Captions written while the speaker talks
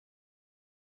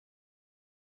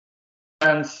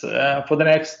plans for the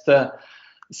next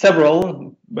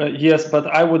several years, but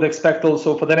I would expect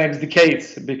also for the next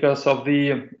decades because of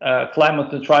the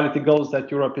climate neutrality goals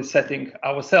that Europe is setting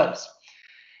ourselves.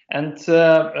 And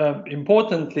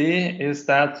importantly is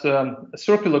that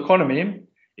circular economy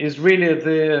is really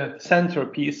the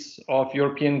centerpiece of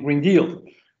European Green Deal.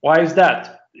 Why is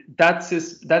that? That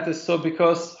is so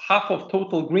because half of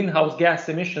total greenhouse gas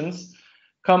emissions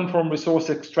come from resource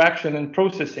extraction and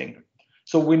processing.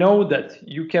 So we know that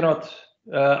you cannot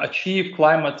achieve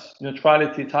climate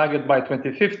neutrality target by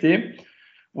 2050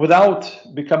 without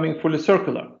becoming fully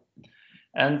circular.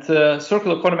 And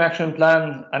Circular Economy Action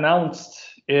Plan announced,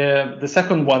 the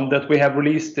second one that we have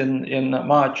released in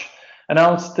March,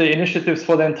 announced the initiatives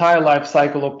for the entire life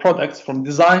cycle of products from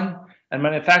design and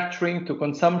manufacturing to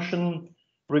consumption,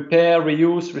 repair,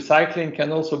 reuse, recycling,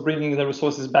 and also bringing the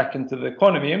resources back into the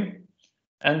economy.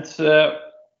 And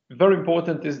very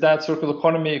important is that circular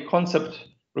economy concept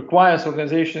requires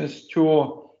organizations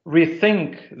to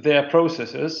rethink their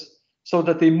processes so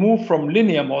that they move from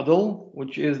linear model,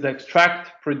 which is the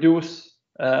extract, produce,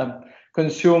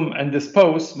 consume, and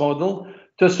dispose model,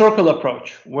 to a circular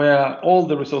approach where all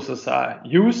the resources are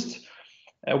used,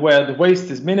 where the waste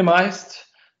is minimized,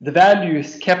 the value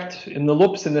is kept in the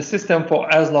loops in the system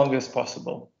for as long as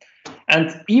possible. And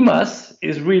EMAS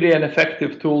is really an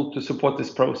effective tool to support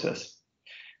this process.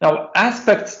 Now,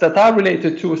 aspects that are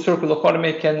related to circular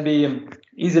economy can be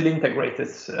easily integrated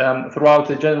throughout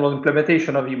the general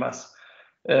implementation of EMAS.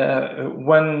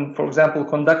 When, for example,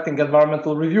 conducting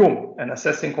environmental review and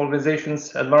assessing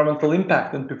organizations' environmental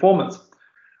impact and performance,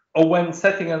 or when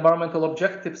setting environmental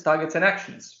objectives, targets, and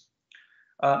actions.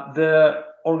 The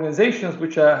organizations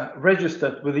which are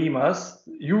registered with EMAS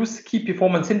use key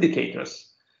performance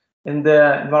indicators in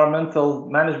their environmental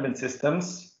management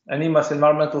systems, and EMAS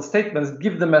environmental statements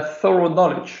give them a thorough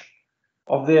knowledge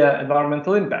of their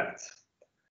environmental impacts.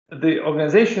 The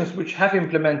organizations which have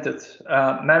implemented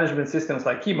management systems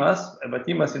like EMAS, but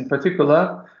EMAS in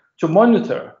particular, to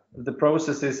monitor the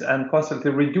processes and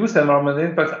constantly reduce environmental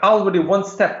impacts are already one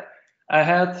step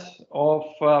ahead of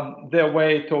their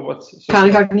way towards.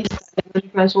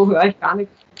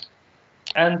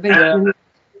 And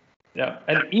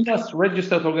EMAS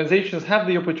registered organizations have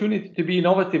the opportunity to be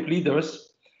innovative leaders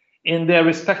in their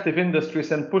respective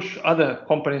industries and push other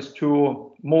companies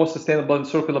to more sustainable and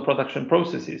circular production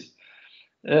processes.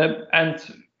 And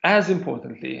as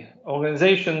importantly,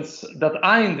 organizations that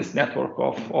are in this network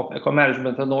of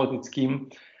eco-management and audit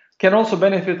scheme can also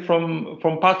benefit from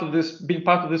being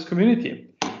part of this community,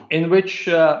 in which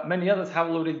many others have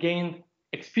already gained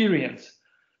experience.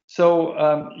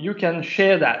 So you can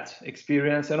share that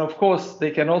experience, and of course,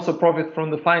 they can also profit from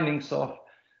the findings of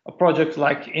a project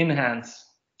like Enhance.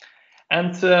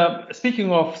 And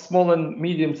speaking of small and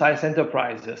medium-sized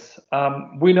enterprises,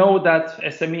 we know that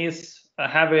SMEs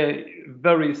have a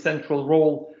very central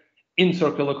role in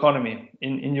circular economy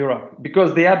in Europe,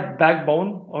 because they are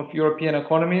backbone of European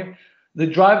economy. They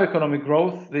drive economic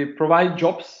growth, they provide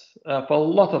jobs for a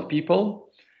lot of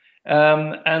people,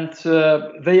 and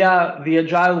they are the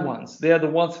agile ones. They are the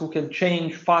ones who can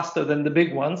change faster than the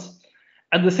big ones.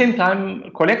 At the same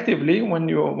time, collectively, when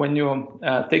you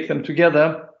take them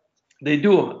together, they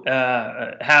do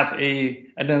have an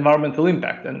environmental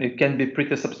impact, and it can be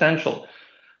pretty substantial.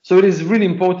 So it is really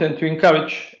important to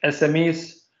encourage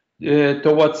SMEs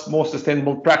towards more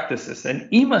sustainable practices. And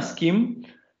EMAS scheme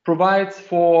provides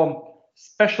for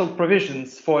special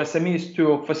provisions for SMEs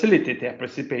to facilitate their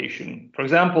participation. For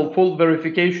example, full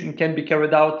verification can be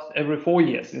carried out every 4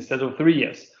 years instead of 3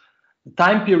 years. The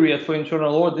time period for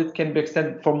internal audit can be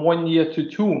extended from 1 year to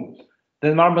 2. The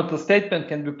environmental statement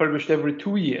can be published every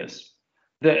 2 years.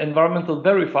 The environmental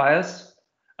verifiers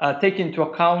take into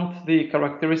account the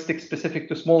characteristics specific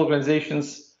to small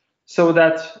organizations so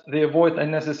that they avoid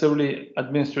unnecessarily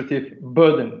administrative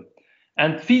burden.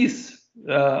 And fees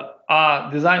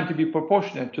are designed to be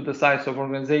proportionate to the size of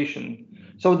organization.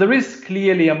 So there is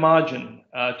clearly a margin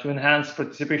to enhance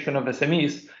participation of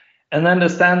SMEs, and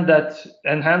understand that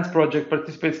Enhance project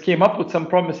participants came up with some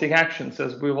promising actions,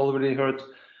 as we've already heard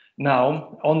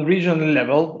now, on regional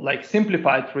level, like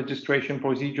simplified registration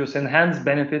procedures, enhanced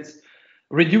benefits,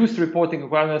 reduced reporting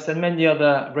requirements, and many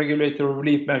other regulatory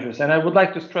relief measures. And I would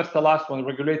like to stress the last one,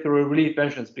 regulatory relief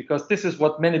measures, because this is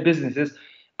what many businesses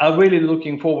are really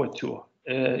looking forward to.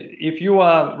 If you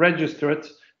are registered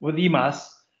with EMAS,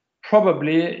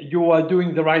 probably you are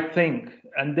doing the right thing,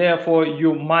 and therefore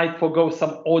you might forgo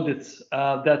some audits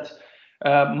that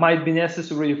might be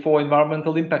necessary for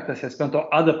environmental impact assessment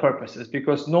or other purposes,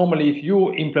 because normally if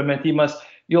you implement EMAS,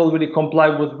 you already comply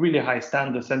with really high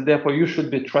standards, and therefore you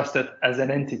should be trusted as an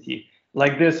entity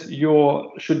like this,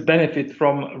 you should benefit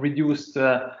from reduced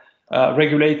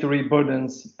regulatory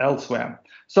burdens elsewhere.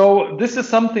 So this is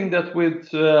something that we'd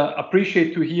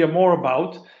appreciate to hear more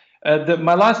about.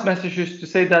 My last message is to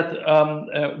say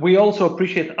that we also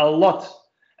appreciate a lot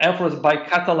efforts by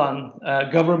Catalan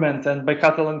government and by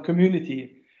Catalan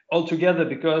community altogether,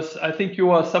 because I think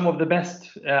you are some of the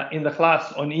best in the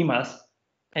class on EMAS,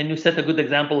 and you set a good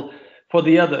example for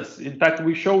the others. In fact,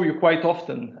 we show you quite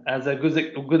often as a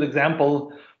good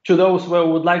example to those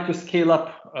who would like to scale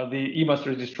up the EMAS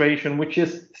registration, which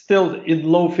is still in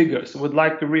low figures, would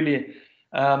like to really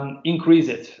increase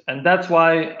it. And that's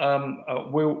why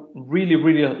we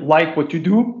really like what you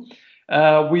do.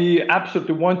 We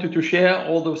absolutely wanted to share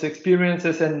all those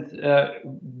experiences and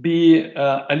be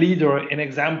a leader, an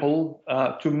example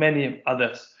to many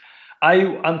others.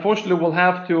 I unfortunately will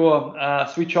have to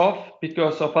switch off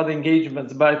because of other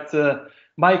engagements, but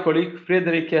my colleague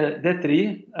Friederike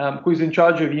Detri, who is in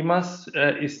charge of EMAS,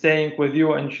 is staying with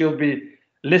you, and she'll be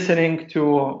listening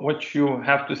to what you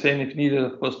have to say, and if needed,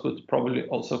 of course, could probably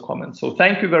also comment. So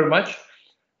thank you very much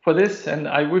for this, and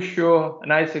I wish you a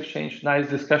nice exchange, nice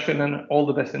discussion, and all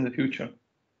the best in the future.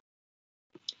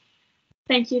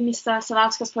 Thank you, Mr.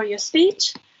 Savauskas, for your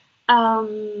speech.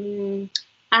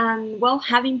 And well,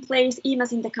 having placed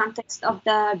EMAS in the context of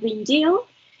the Green Deal,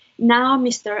 now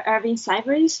Mr. Erwin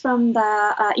Sijvers from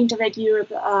the Interreg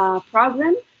Europe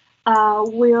program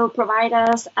will provide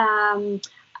us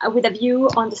with a view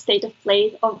on the state of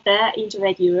play of the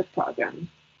Interreg Europe program.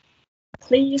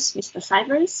 Please, Mr.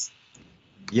 Sijvers.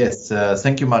 Yes,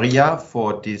 thank you, Maria,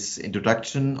 for this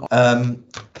introduction.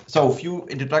 So a few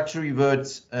introductory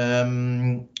words. We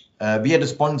are the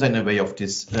sponsor in a way of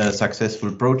this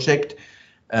successful project.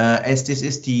 As this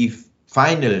is the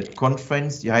final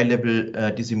conference, the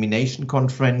high-level dissemination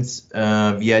conference,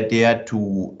 we are there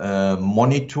to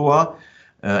monitor,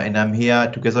 and I'm here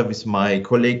together with my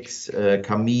colleagues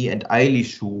Camille and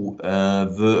Eilish, who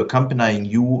were accompanying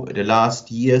you the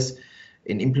last years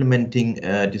in implementing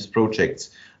these projects.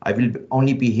 I will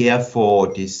only be here for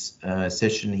this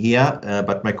session here,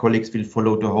 but my colleagues will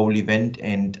follow the whole event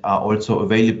and are also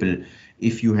available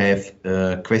if you have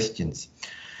questions.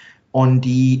 On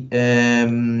the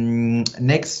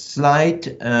next slide,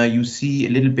 you see a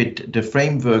little bit the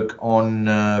framework on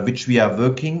which we are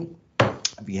working.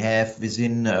 We have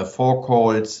within 4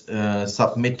 calls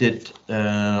submitted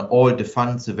all the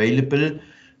funds available,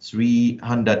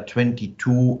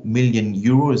 322 million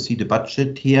euros, see the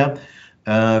budget here.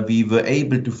 We were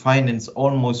able to finance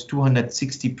almost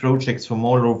 260 projects from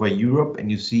all over Europe,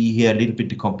 and you see here a little bit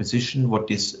the composition, what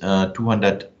this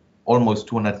almost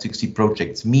 260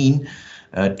 projects mean.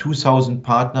 2,000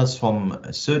 partners from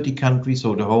 30 countries,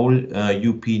 so the whole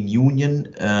European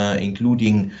Union,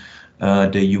 including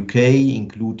the UK,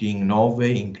 including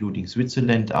Norway, including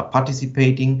Switzerland, are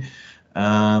participating.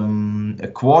 A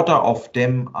quarter of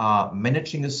them are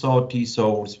managing authorities,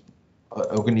 so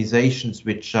organizations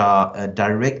which are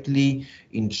directly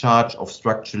in charge of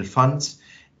structural funds.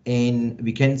 And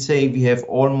we can say we have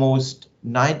almost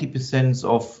 90%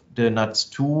 of the NUTS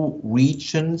 2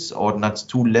 regions or NUTS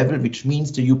 2 level, which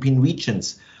means the European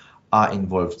regions are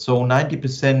involved. So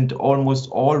 90%, almost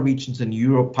all regions in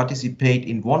Europe participate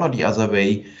in one or the other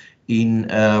way in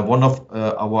one of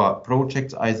our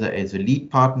projects, either as a lead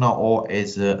partner or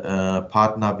as a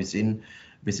partner within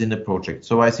the project.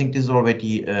 So I think this is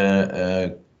already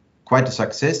quite a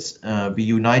success. We're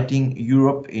uniting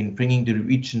Europe in bringing the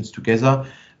regions together,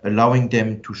 allowing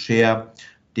them to share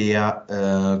their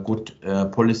good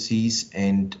policies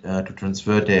and to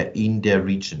transfer in their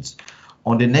regions.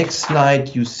 On the next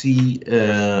slide, you see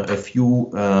a few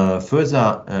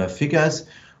further figures.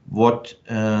 What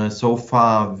so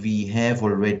far we have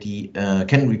already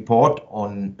can report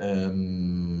on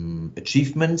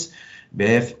achievements. We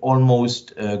have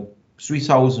almost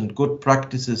 3,000 good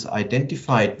practices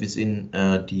identified within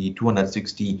the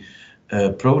 260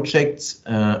 projects.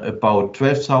 About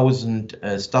 12,000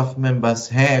 staff members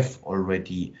have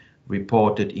already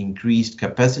reported increased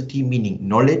capacity, meaning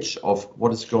knowledge of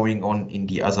what is going on in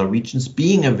the other regions,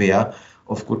 being aware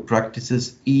of good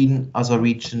practices in other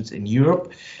regions in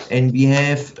Europe. And we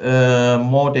have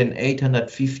more than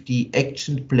 850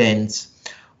 action plans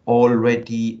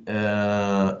already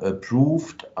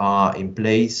approved, are in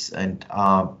place and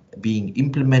are being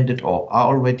implemented or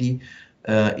are already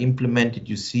implemented.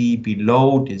 You see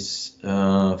below this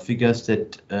figures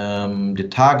that the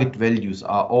target values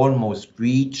are almost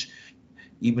reached,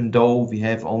 even though we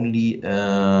have only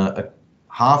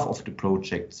half of the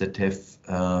projects that have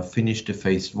finished the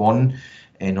phase 1,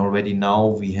 and already now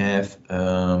we have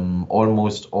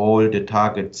almost all the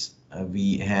targets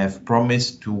we have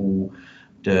promised to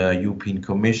the European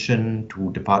Commission,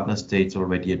 to the partner states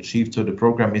already achieved. So the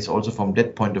program is also from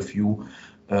that point of view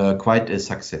quite a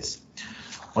success.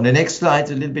 On the next slide,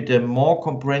 a little bit more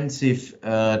comprehensive,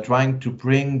 trying to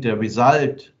bring the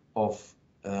result of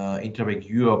Interreg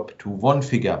Europe to one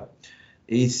figure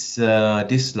is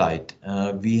this slide.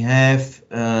 We have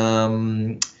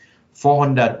more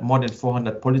than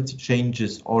 400 policy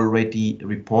changes already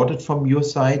reported from your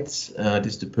sides. This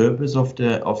is the purpose of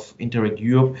Interreg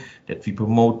Europe, that we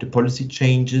promote the policy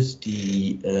changes,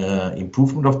 the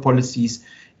improvement of policies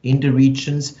in the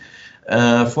regions.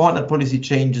 400 policy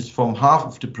changes from half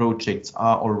of the projects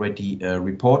are already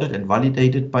reported and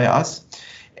validated by us.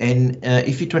 And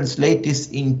if we translate this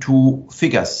into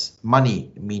figures,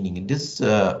 money, meaning, and this is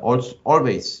also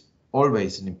always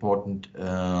an important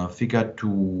figure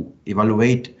to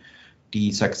evaluate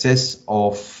the success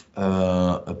of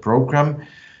a program.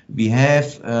 We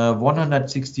have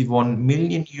 161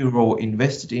 million euro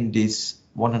invested in these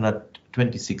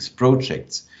 126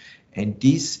 projects. And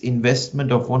this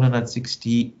investment of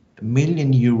 160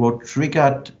 million euro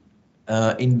triggered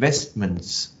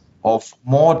investments of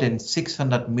more than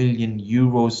 600 million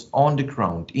euros on the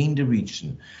ground in the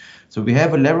region. So we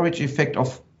have a leverage effect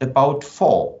of about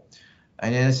 4.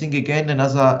 And I think, again,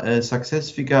 another success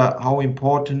figure, how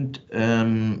important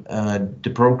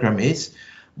the program is.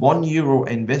 €1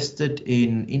 invested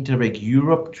in Interreg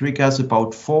Europe triggers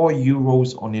about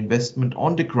 €4 on investment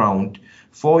on the ground,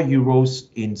 €4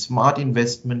 in smart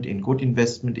investment, in good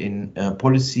investment, in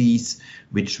policies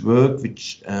which work,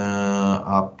 which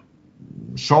are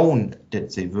shown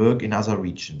that they work in other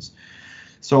regions.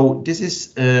 So this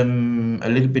is a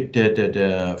little bit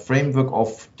the framework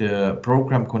of the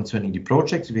program concerning the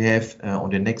projects. We have on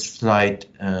the next slide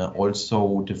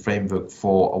also the framework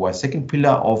for our second pillar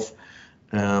of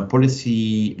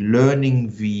policy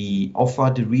learning we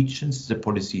offer the regions, the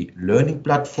policy learning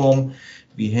platform.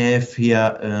 We have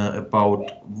here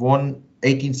about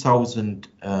 18,000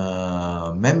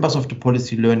 members of the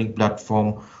policy learning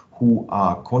platform who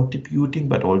are contributing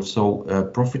but also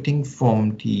profiting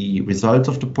from the results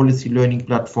of the policy learning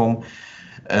platform.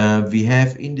 We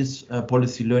have in this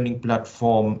policy learning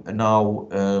platform now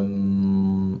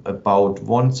about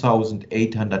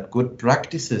 1,800 good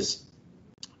practices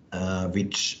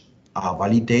which are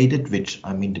validated, which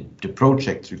I mean the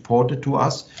projects reported to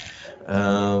us.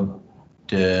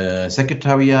 The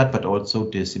Secretariat, but also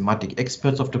the thematic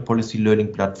experts of the policy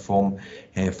learning platform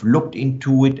have looked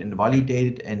into it and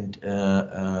validated and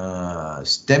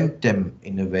stamped them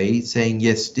in a way, saying,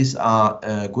 yes, these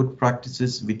are good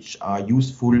practices which are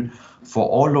useful for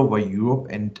all over Europe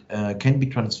and can be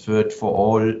transferred for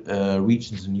all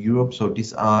regions in Europe. So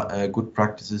these are good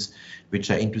practices which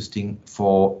are interesting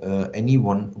for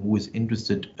anyone who is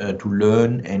interested to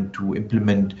learn and to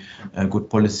implement good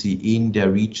policy in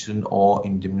their region or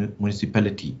in the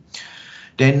municipality.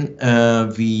 Then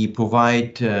we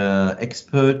provide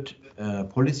expert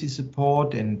policy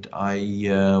support, and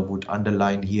I would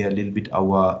underline here a little bit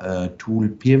our tool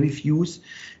peer reviews.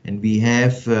 And we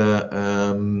have,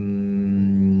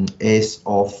 as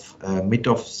of mid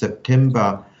of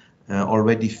September,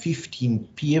 already 15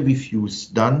 peer reviews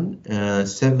done.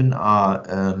 7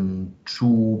 are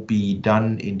to be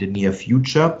done in the near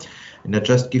future. And I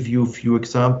just give you a few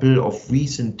examples of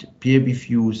recent peer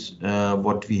reviews,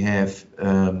 what we have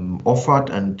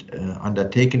offered and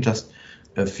undertaken. Just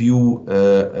a few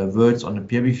words on a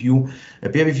peer review. A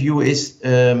peer review is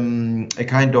a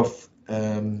kind of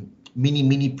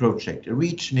mini project. A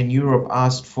region in Europe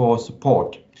asked for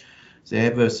support. They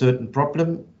have a certain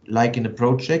problem, like in a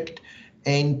project,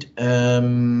 and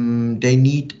they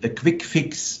need a quick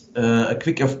fix, a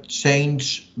quick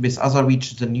exchange with other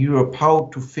regions in Europe, how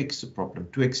to fix the problem,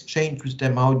 to exchange with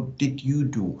them, how did you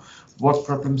do, what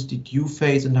problems did you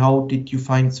face, and how did you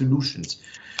find solutions.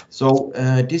 So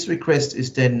this request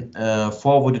is then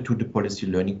forwarded to the policy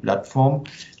learning platform.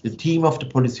 The team of the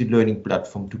policy learning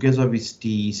platform, together with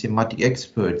the thematic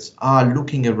experts, are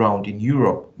looking around in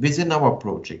Europe within our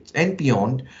projects and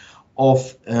beyond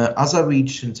of other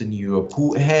regions in Europe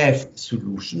who have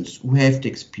solutions, who have the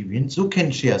experience, who can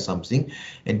share something.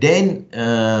 And then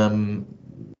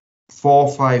 4,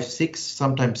 5, 6,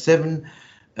 sometimes 7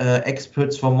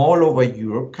 experts from all over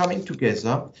Europe coming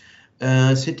together,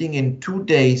 sitting in 2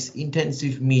 days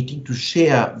intensive meeting to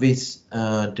share with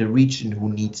the region who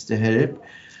needs the help.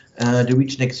 The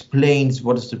region explains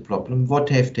what is the problem, what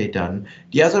have they done.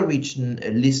 The other region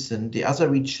listen, the other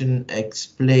region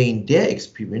explain their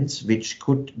experience, which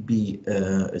could be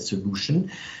a solution.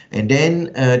 And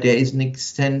then there is an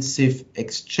extensive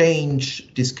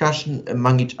exchange, discussion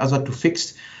among each other to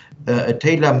fix a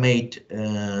tailor-made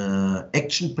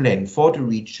action plan for the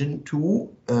region to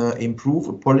improve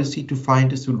a policy to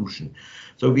find a solution.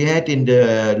 So we had in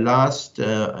the last,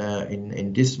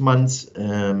 in this month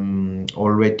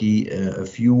already a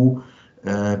few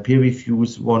peer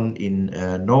reviews, one in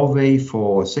Norway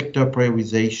for sector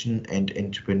prioritization and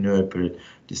entrepreneurial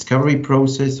discovery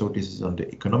process. So this is on the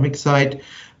economic side,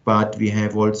 but we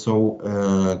have also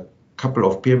a couple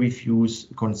of peer reviews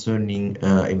concerning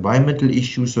environmental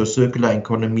issues. So circular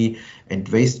economy and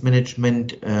waste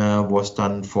management was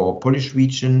done for Polish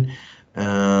region.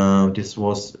 This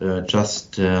was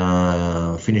just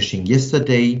finishing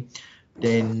yesterday.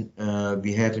 Then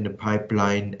we have in the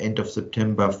pipeline end of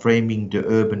September framing the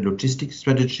urban logistics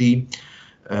strategy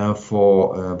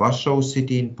for Warsaw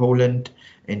city in Poland,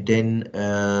 and then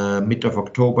mid of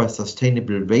October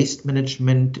sustainable waste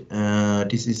management.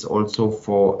 This is also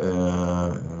for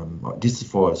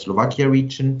Slovakia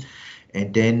region,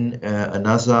 and then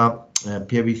another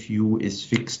peer review is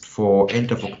fixed for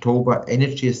end of October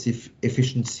energy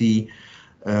efficiency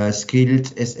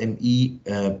skilled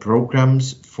SME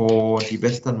programs for the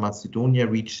Western Macedonia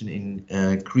region in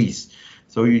Greece.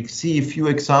 So you see a few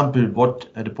examples what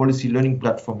the policy learning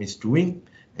platform is doing,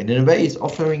 and in a way is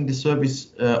offering the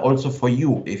service also for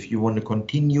you if you want to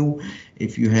continue,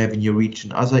 if you have in your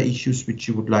region other issues which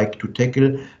you would like to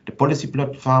tackle. The policy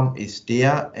platform is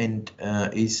there and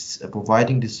is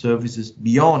providing the services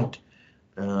beyond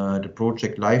the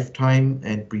project lifetime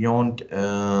and beyond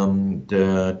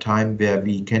the time where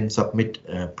we can submit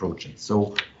projects.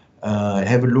 So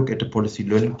have a look at the policy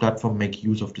learning platform, make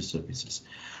use of the services.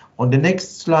 On the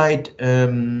next slide,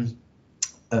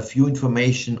 a few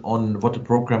information on what the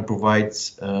program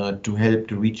provides to help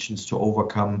the regions to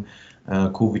overcome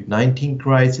COVID-19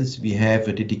 crisis. We have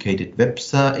a dedicated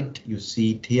website. You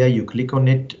see it here, you click on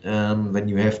it. When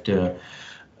you have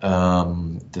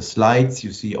the slides,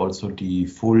 you see also the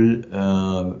full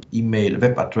email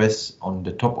web address on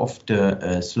the top of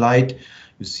the slide.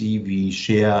 You see we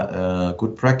share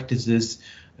good practices,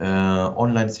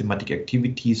 online thematic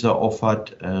activities are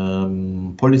offered,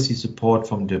 policy support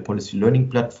from the policy learning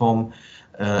platform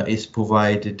is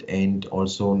provided, and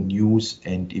also news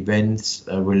and events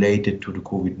related to the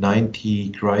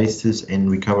COVID-19 crisis and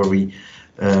recovery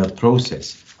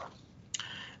process.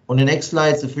 On the next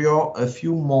slides, a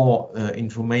few more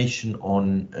information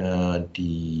on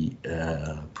the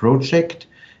project.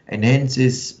 Enhance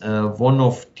is one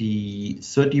of the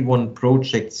 31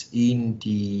 projects in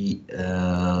the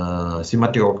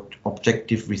thematic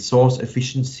objective resource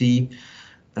efficiency,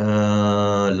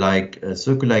 like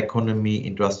circular economy,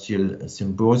 industrial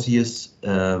symbiosis,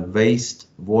 waste,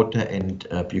 water, and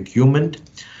procurement.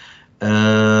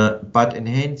 But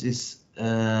Enhance is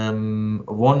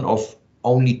one of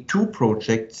only 2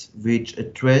 projects which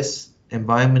address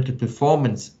environmental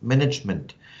performance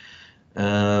management.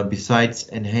 Besides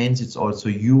Enhance, it's also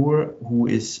EUR who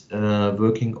is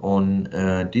working on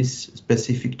this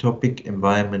specific topic,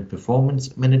 environment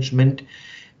performance management.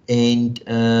 And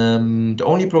the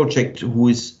only project who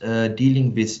is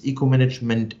dealing with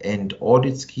eco-management and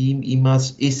audit scheme,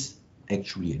 EMAS, is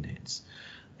actually Enhance.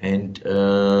 And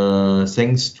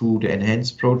thanks to the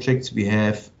Enhance projects, we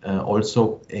have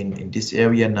also in this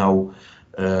area now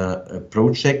a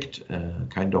project,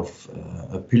 kind of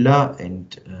a pillar,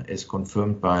 and as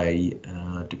confirmed by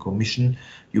the Commission,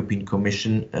 European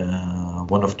Commission,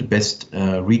 one of the best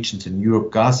regions in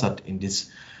Europe gathered in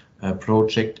this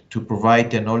project to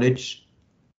provide their knowledge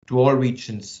to all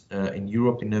regions in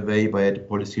Europe in a way via the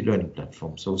policy learning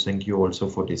platform. So thank you also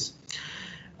for this.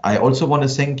 I also want to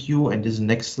thank you, and this is the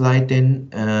next slide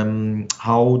then,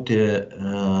 how the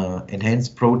Enhance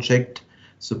project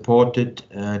supported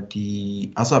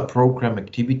the other program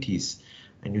activities.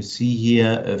 And you see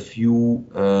here a few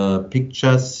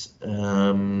pictures,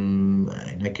 and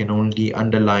I can only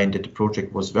underline that the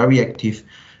project was very active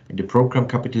in the program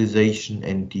capitalization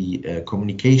and the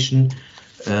communication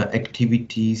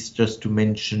activities. Just to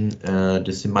mention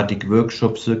the thematic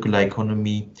workshop, circular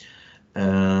economy,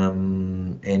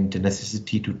 and the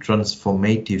necessity to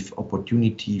transformative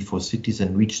opportunity for cities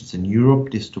and regions in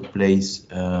Europe. This took place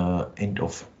end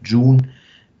of June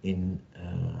in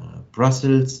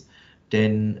Brussels.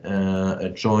 Then a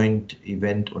joint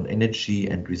event on energy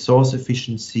and resource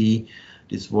efficiency.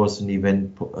 This was an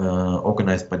event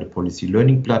organized by the Policy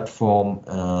Learning Platform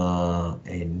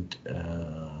and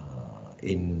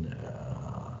in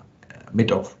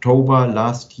mid-October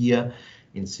last year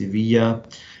in Sevilla.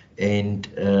 And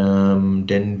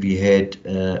then we had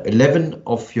 11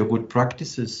 of your good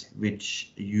practices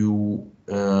which you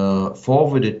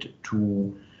forwarded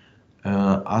to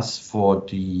us for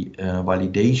the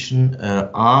validation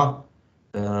are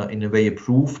in a way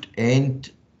approved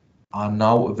and are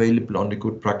now available on the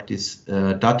good practice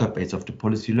database of the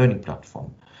policy learning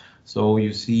platform. So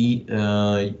you see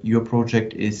your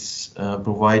project is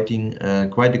providing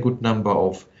quite a good number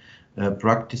of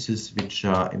practices which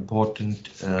are important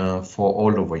for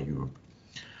all over Europe.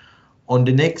 On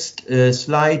the next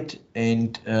slide,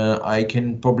 and I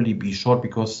can probably be short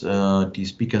because the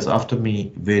speakers after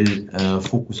me will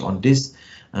focus on this.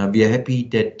 We are happy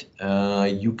that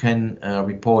you can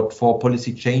report 4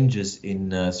 policy changes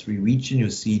in 3 regions. You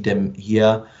see them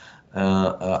here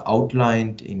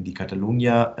outlined in the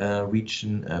Catalunya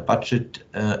region budget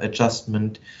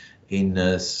adjustment. In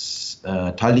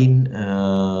Tallinn,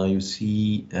 you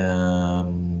see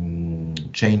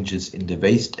changes in the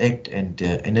Waste Act and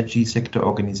the Energy Sector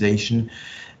Organization.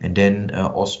 And then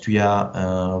Austria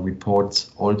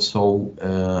reports also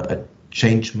a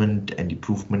changement and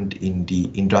improvement in the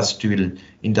Industry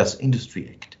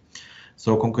Act.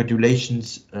 So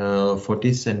congratulations for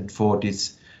this and for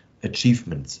these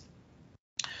achievements.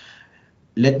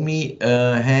 Let me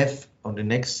have on the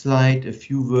next slide a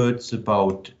few words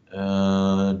about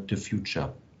the future.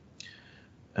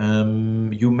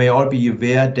 You may all be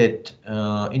aware that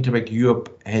Interreg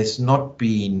Europe has not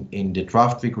been in the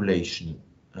draft regulation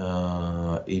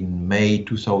in May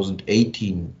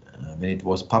 2018 when it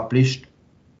was published,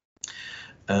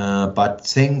 but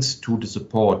thanks to the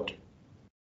support,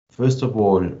 first of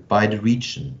all, by the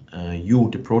region, you,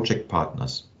 the project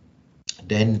partners,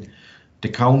 then the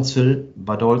Council,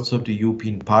 but also the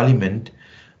European Parliament,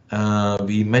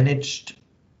 we managed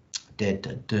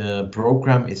that the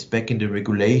program is back in the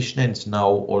regulation and is now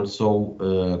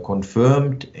also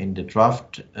confirmed in the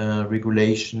draft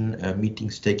regulation.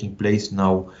 Meetings taking place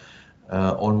now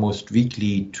almost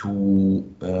weekly to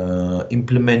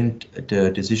implement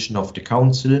the decision of the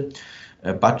Council.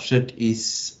 A budget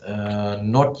is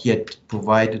not yet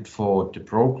provided for the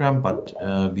program, but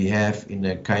we have in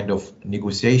a kind of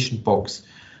negotiation box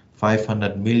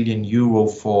 500 million euro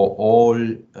for all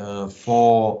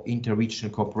 4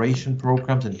 interregional cooperation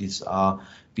programs, and these are,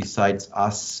 besides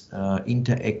us,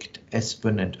 Interact,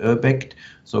 ESPN and Urbact.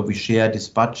 So we share this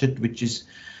budget, which is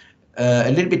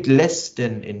a little bit less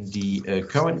than in the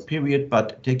current period,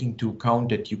 but taking into account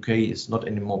that UK is not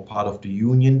anymore part of the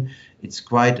Union, it's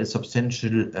quite a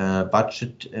substantial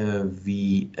budget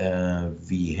we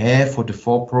have for the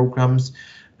 4 programs.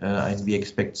 And we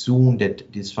expect soon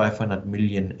that this 500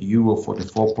 million euro for the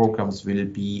 4 programs will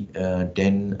be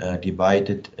then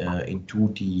divided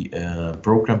into the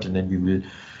programs, and then we will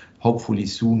hopefully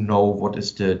soon know what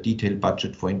is the detailed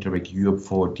budget for Interreg Europe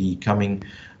for the coming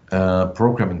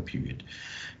programming period.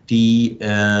 The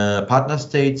partner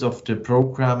states of the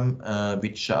program,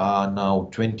 which are now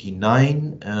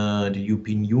 29, the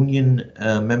European Union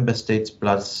member states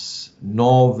plus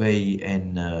Norway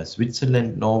and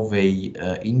Switzerland. Norway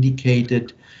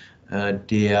indicated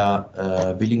their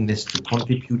willingness to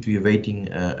contribute. We are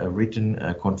waiting a written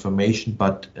confirmation,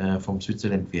 but from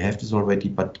Switzerland we have this already,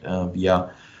 but we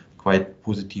are quite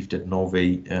positive that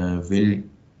Norway will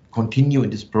continue in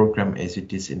this program as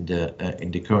it is in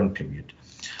the current period.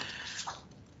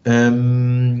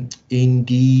 In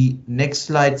the next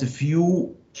slides, a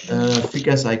few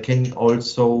figures I can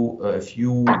also, a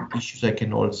few issues I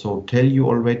can also tell you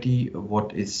already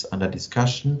what is under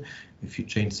discussion. If you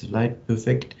change the slide,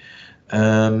 perfect.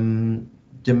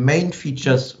 The main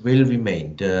features will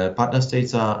remain. The partner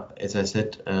states are, as I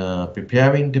said,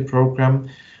 preparing the program.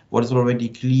 What is already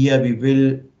clear, we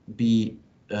will be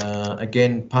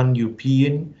again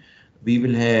pan-European. We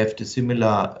will have the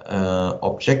similar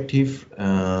objective,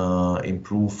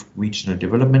 improve regional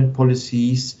development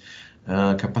policies,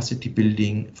 capacity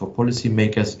building for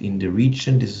policymakers in the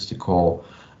region. This is the core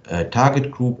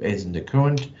target group as in the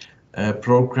current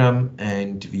program,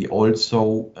 and we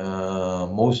also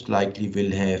most likely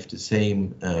will have the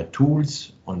same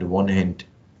tools. On the one hand,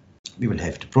 we will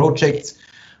have the projects,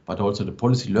 but also the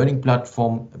policy learning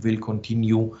platform will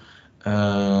continue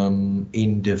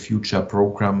in the future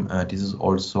program. This is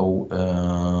also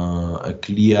a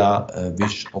clear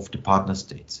wish of the partner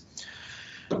states.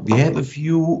 We have a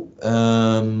few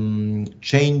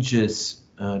changes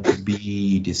to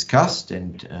be discussed,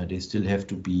 and they still have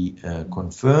to be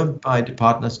confirmed by the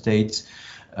partner states.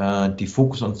 The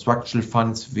focus on structural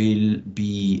funds will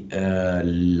be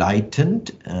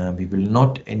lightened. We will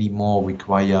not anymore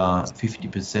require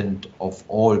 50% of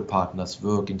all partners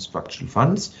work in structural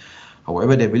funds.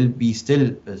 However, there will be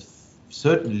still a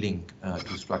certain link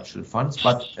to structural funds,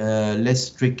 but less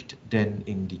strict than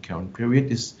in the current period.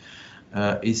 This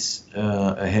is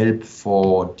a help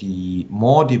for the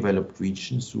more developed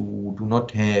regions who do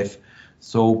not have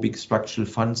so big structural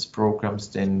funds programs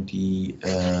than the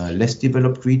less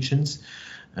developed regions.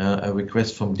 A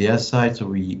request from their side, so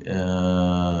we, in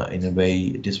a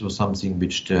way, this was something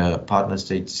which the partner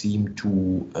states seem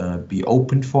to be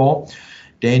open for.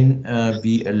 Then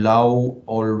we allow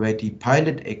already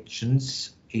pilot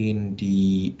actions in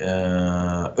the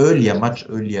much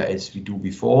earlier as we do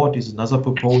before. This is another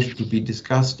proposal to be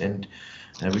discussed and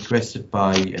requested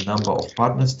by a number of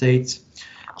partner states.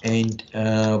 And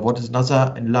what is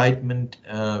another enlightenment?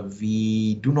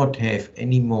 We do not have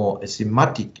anymore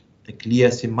a clear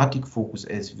thematic focus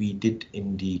as we did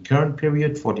in the current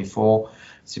period, 44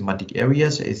 thematic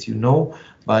areas, as you know,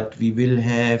 but we will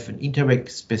have an Interreg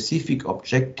specific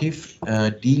objective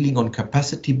dealing on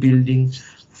capacity building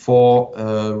for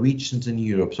regions in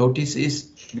Europe. So this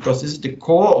is, because this is the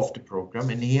core of the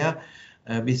program, and here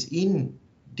within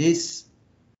this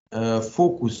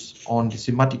focus on the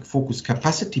thematic focus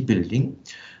capacity building,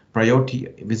 priority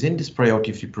within this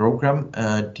priority of the program,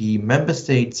 the member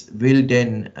states will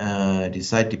then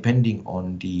decide, depending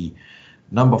on the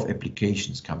number of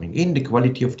applications coming in, the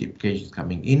quality of the applications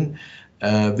coming in,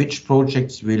 which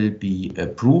projects will be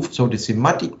approved. So the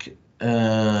thematic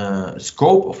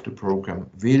scope of the program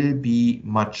will be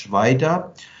much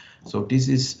wider. So this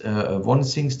is one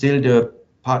thing. Still, the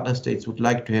partner states would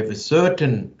like to have a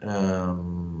certain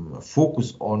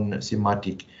focus on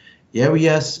thematic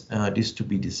areas, this to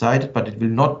be decided, but it will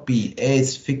not be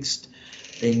as fixed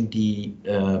in the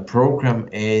program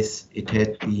as it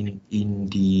had been in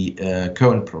the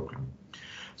current program.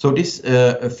 So this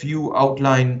a few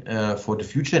outline for the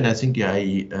future, and I think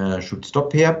I should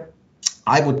stop here.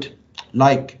 I would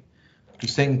like to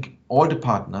thank all the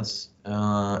partners,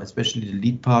 especially the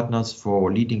lead partners,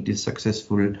 for leading this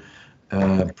successful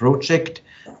project.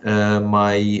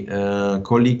 My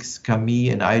colleagues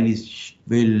Camille and Eilish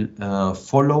will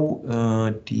follow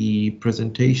the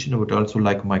presentation. I would also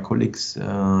like my colleagues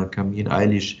Camille and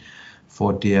Eilish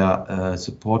for their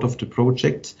support of the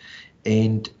project.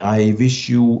 And I wish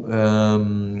you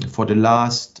for the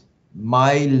last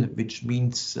mile, which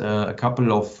means a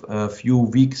couple of few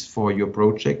weeks for your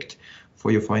project,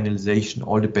 for your finalization,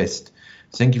 all the best.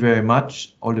 Thank you very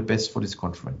much. All the best for this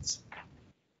conference.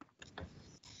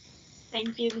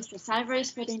 Thank you, Mr.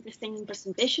 Cybers, for the interesting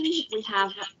presentation. We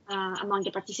have among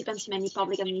the participants many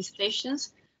public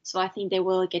administrations, so I think they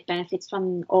will get benefits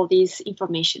from all this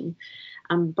information.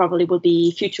 Probably will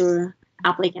be future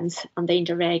applicants on the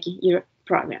Interreg Europe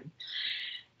program.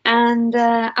 And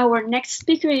our next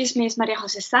speaker is Ms. Maria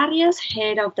Jose Sarrias,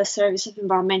 Head of the Service of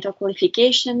Environmental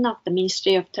Qualification of the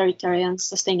Ministry of Territory and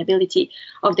Sustainability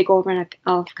of the Government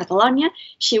of Catalonia.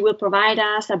 She will provide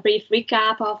us a brief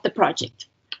recap of the project.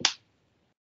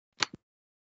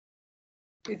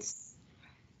 It's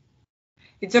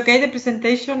okay, the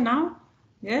presentation now?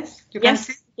 Yes? You can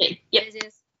see? Okay. Yes.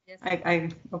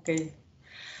 Okay.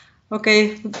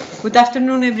 Okay. Good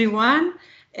afternoon, everyone.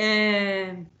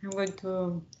 I'm going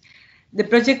to... The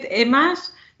project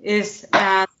EMAS is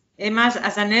EMAS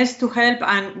as an S to help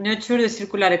and nurture the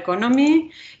circular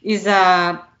economy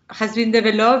has been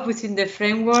developed within the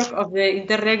framework of the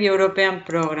Interreg European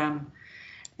program.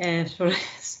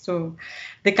 So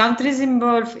the countries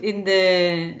involved in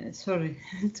the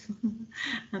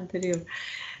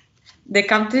The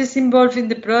countries involved in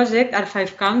the project are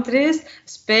 5 countries: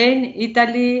 Spain,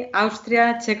 Italy,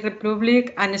 Austria, Czech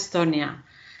Republic, and Estonia.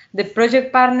 The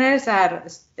project partners are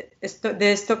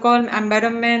the Stockholm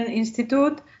Environment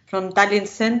Institute from Tallinn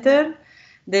Center,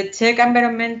 the Czech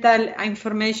Environmental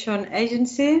Information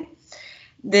Agency,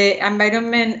 the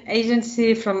Environment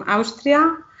Agency from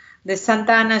Austria, the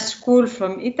Sant'Anna School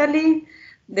from Italy,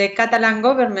 the Catalan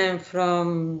government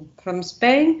from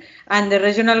Spain, and the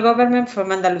regional government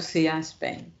from Andalusia,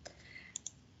 Spain.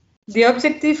 The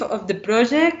objective of the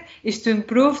project is to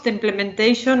improve the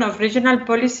implementation of regional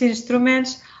policy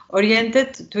instruments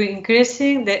oriented to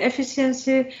increasing the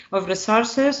efficiency of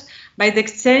resources by the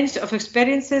exchange of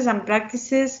experiences and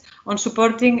practices on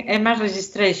supporting EMAS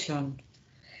registration.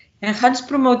 Enhance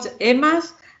promotes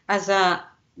EMAS as a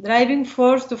driving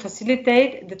force to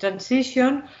facilitate the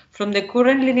transition from the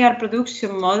current linear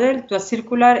production model to a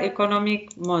circular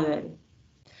economic model.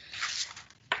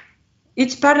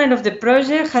 Each partner of the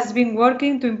project has been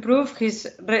working to improve his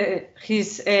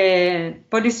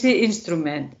policy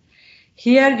instrument.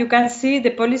 Here you can see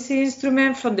the policy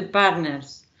instrument from the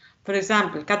partners. For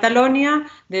example, Catalonia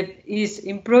is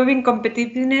improving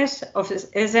competitiveness of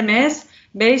SMS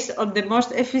based on the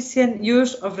most efficient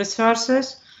use of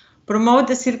resources, promote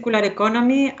the circular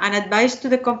economy, and advise to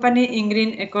the company in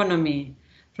green economy.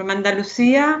 from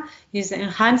Andalusia is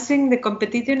enhancing the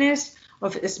competitiveness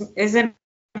of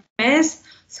SMEs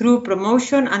through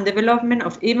promotion and development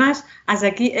of EMAS as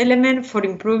a key element for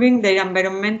improving their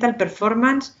environmental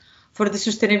performance, for the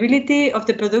sustainability of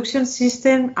the production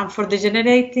system, and for the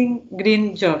generating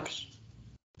green jobs.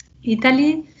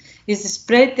 Italy is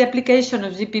spread the application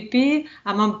of GPP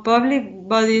among public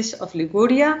bodies of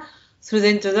Liguria through the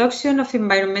introduction of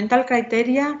environmental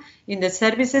criteria in the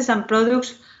services and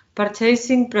products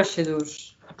purchasing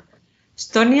procedures.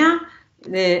 Estonia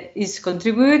is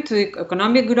contributing to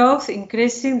economic growth,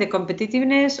 increasing the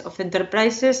competitiveness of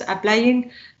enterprises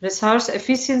applying resource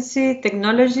efficiency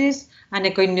technologies and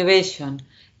eco-innovation,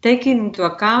 taking into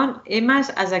account EMAS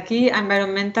as a key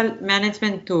environmental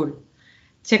management tool.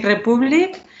 Czech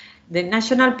Republic, the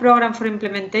National Program for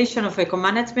Implementation of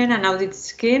Eco-Management and Audit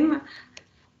Scheme,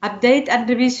 update and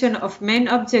revision of main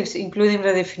objects, including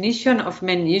redefinition of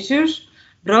main issues,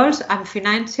 roles, and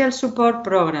financial support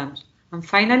programs. And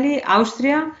finally,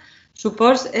 Austria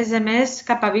supports SMEs'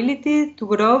 capability to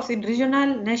grow in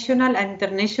regional, national, and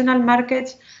international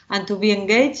markets and to be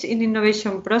engaged in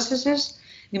innovation processes,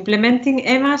 implementing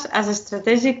EMAS as a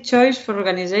strategic choice for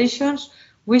organizations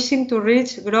wishing to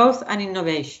reach growth and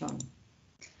innovation.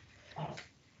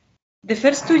 The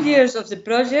first 2 years of the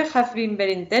project have been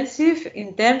very intensive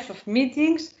in terms of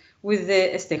meetings with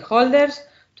the stakeholders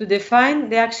to define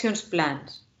the action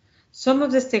plans. Some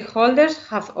of the stakeholders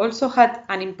have also had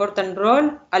an important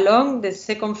role along the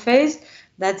second phase,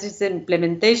 that is the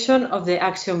implementation of the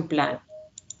action plan.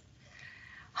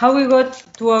 How we got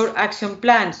to our action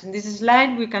plans? In this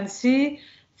slide we can see,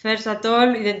 first of all,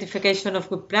 identification of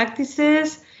good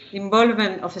practices,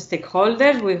 involvement of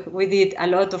stakeholders. We did a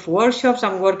lot of workshops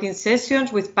and working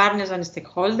sessions with partners and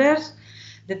stakeholders,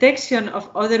 detection of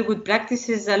other good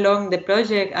practices along the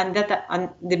project and data and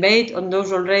debate on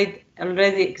those already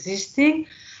existing,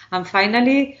 and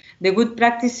finally the good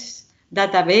practice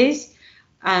database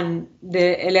and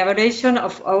the elaboration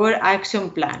of our action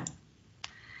plan.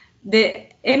 The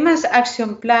EMAS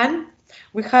action plan,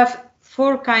 we have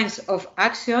 4 kinds of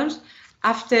actions.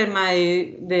 After my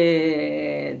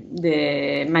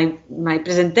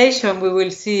presentation, we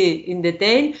will see in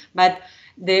detail, but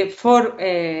the 4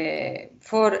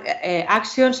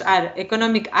 actions are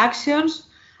economic actions,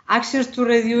 actions to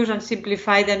reduce and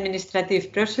simplify the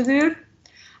administrative procedure,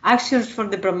 actions for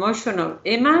the promotion of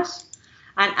EMAS,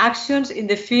 and actions in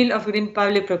the field of green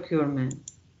public procurement.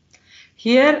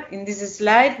 Here in this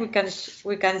slide we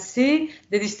can see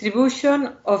the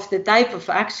distribution of the type of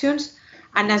actions,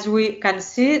 and as we can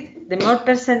see, the more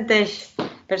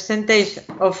percentage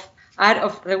are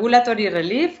of regulatory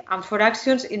relief and for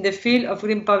actions in the field of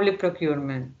green public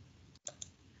procurement.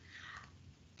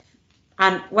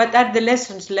 And what are the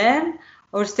lessons learned?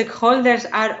 Our stakeholders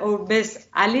are our best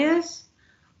allies.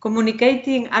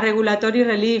 Communicating a regulatory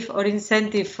relief or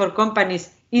incentive for companies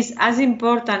is as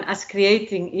important as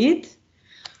creating it.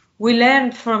 We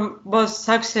learn from both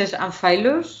success and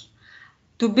failures.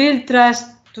 To build trust,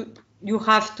 you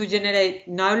have to generate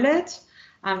knowledge,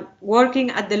 and working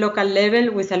at the local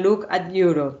level with a look at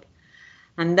Europe.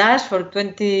 And thus, for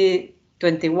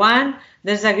 2021,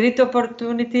 there's a great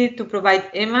opportunity to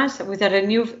provide EMAS with a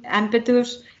renewed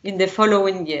impetus in the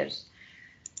following years.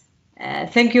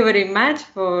 Thank you very much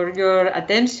for your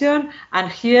attention.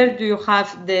 And here you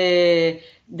have the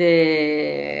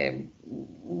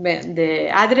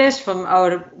address from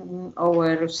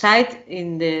our site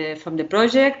from the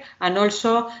project, and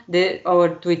also our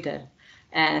Twitter.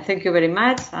 Thank you very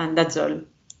much, and that's all.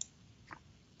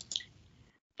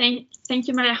 Thank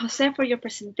you, Maria Jose, for your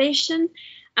presentation.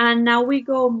 And now we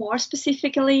go more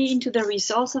specifically into the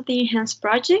results of the Enhanced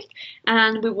project,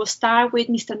 and we will start with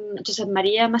Mr. Josep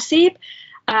Maria Masip,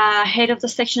 head of the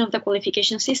section of the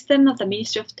qualification system of the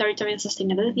Ministry of Territory and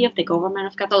Sustainability of the Government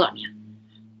of Catalonia.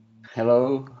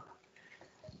 Hello.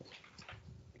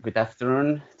 Good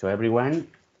afternoon to everyone.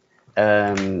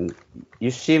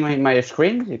 You see my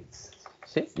screen?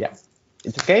 Yeah.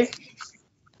 It's okay?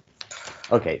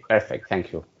 Okay, perfect.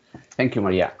 Thank you. Thank you,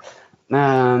 Maria.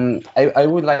 I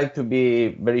would like to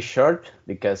be very short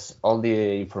because all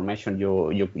the information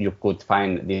you could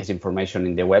find this information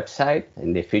in the website.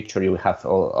 In the future, you have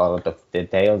a lot of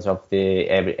details of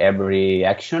every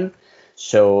action.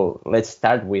 So let's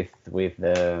start with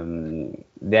the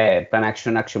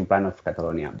action plan of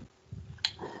Catalonia.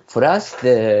 For us,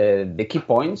 the key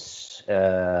points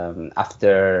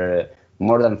after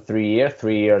more than 3 years,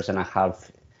 3 years and a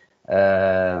half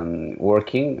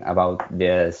working about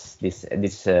this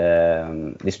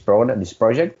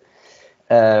project,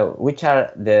 which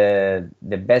are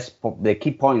the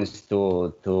key points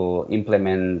to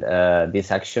implement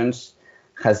these actions,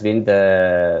 has been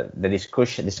the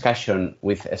discussion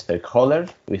with stakeholders.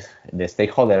 With the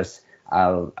stakeholders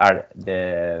are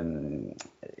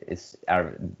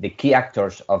the key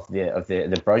actors of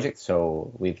the project.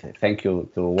 So we thank you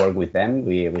to work with them.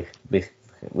 We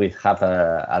have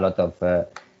a lot of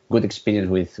good experience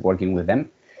with working with them.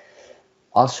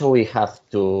 Also, we have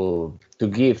to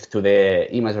give to the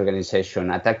EMAS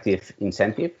organization attractive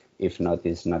incentive. If not,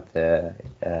 it's not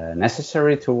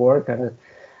necessary to work.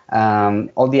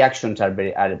 All the actions are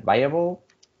viable.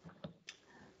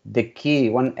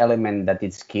 One element that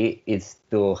is key is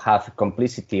to have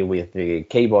complicity with the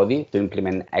key body to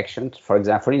implement actions. For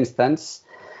instance,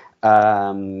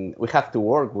 we have to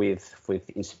work with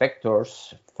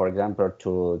inspectors. For example,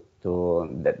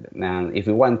 if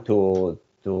we want to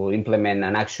implement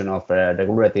an action of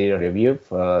regulatory review,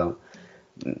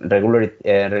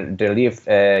 relief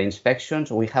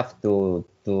inspections, we have to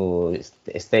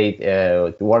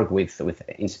work with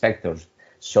inspectors.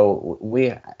 So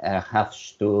we have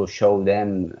to show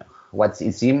them what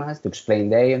is EMAS, to explain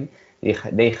them.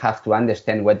 They have to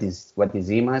understand what is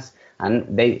EMAS,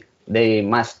 and they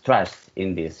must trust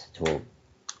in this tool.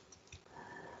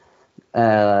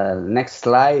 Next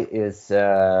slide is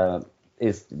the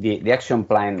action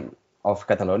plan of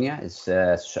Catalonia. It's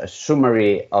a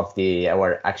summary of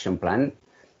our action plan.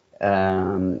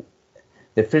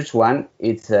 The first one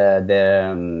is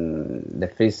the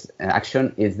first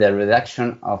action is the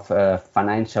reduction of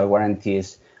financial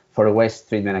guarantees for waste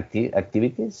treatment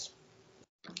activities.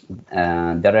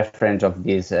 The reference of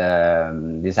this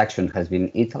action has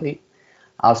been Italy.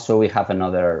 Also, we have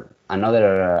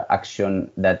another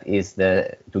action that is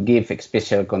to give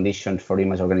special conditions for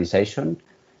EMAS organization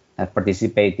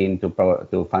participating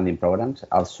to funding programs.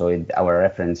 Also, our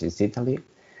reference is Italy.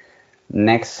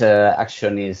 Next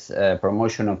action is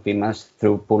promotion of EMAS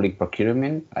through public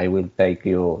procurement. I will take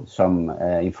you some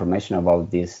information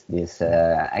about this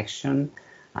action.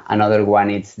 Another one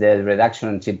is the reduction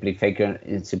and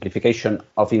simplification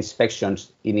of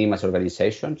inspections in EMAS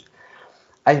organizations.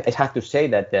 I have to say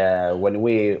that when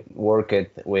we worked in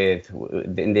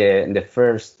the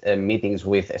first meetings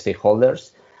with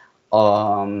stakeholders,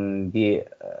 the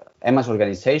EMAS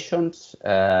organizations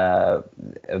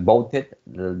voted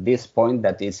this point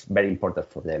that is very important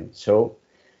for them. So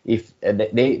if the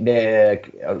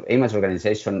EMAS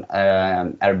organization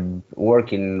are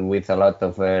working with a lot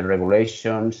of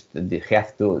regulations, they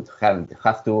have to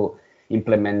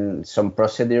implement some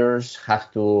procedures,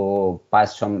 have to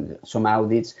pass some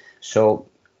audits. So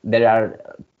there are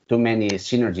too many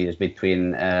synergies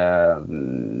between the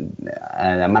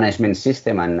management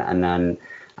system and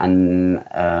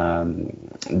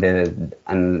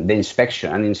the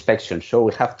inspection. So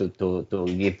we have to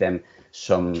give them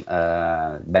some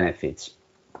benefits.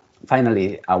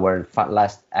 Finally, our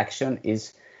last action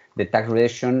is the tax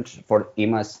reductions for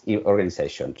EMAS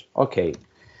organizations. Okay,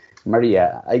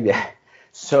 Maria,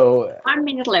 so 1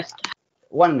 minute left.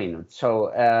 1 minute.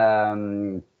 So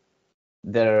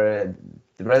the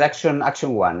reduction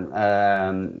action one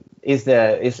is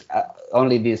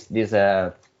only this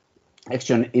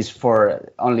action is for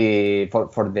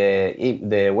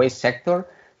the waste sector.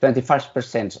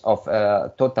 25% of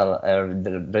total,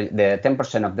 the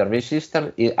 10% of the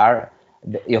register are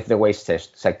of the waste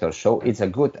sector. So it's a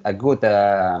good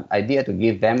idea to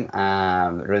give them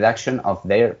a reduction of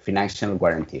their financial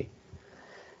guarantee.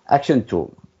 Action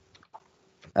 2.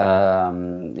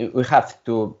 We have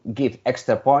to give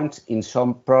extra points in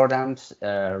some programs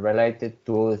related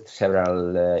to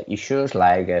several issues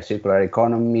like circular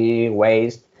economy,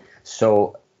 waste.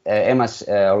 So EMAS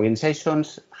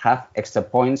organizations have extra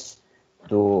points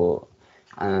to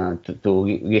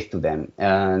give to them.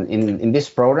 In these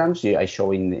programs, I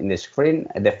show in the screen,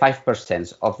 the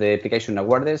 5% of the application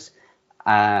awards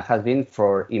has been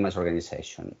for EMAS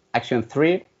organization. Action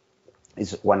 3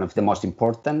 is one of the most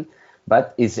important,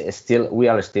 but we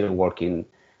are still working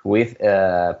with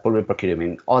public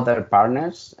procurement. Other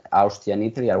partners, Austria and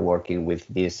Italy, are working with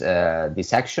this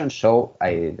action, so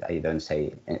I don't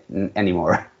say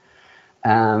anymore.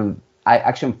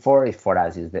 Action 4 for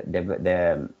us is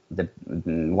the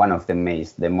one of the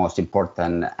most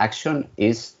important action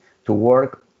is to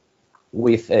work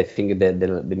with, I think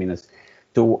the minutes,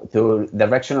 to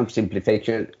direction of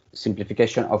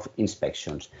simplification of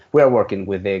inspections. We are working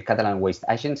with the Catalan Waste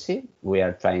Agency. We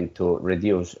are trying to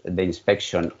reduce the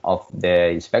inspection of the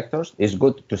inspectors. It's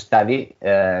good to study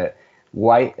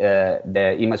why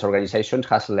the EMAS organization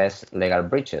has less legal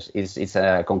breaches. It's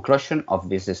a conclusion of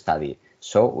this study.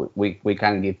 So we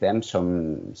can give them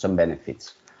some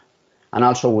benefits. And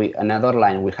also another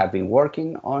line we have been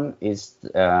working on is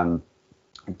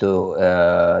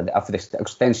of the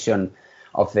extension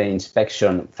of the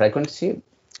inspection frequency.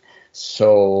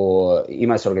 So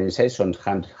EMAS organization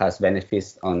has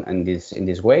benefits in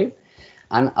this way,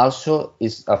 and also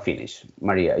is a finish.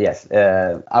 Maria, yes.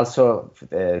 Also,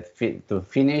 to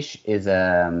finish is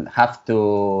have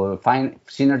to find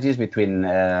synergies between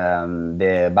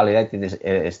the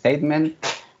validated statement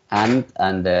and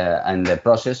the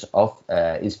process of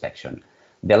inspection.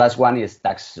 The last one is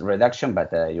tax reduction,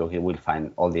 but you will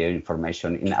find all the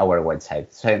information in our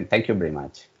website. So thank you very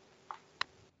much.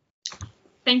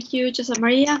 Thank you, Jose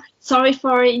Maria. Sorry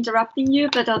for interrupting you,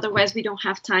 but otherwise we don't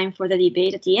have time for the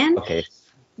debate at the end. Okay.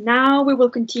 Now we will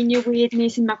continue with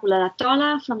Ms. Immaculada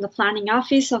Tola from the Planning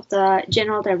Office of the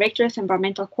General Director of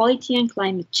Environmental Quality and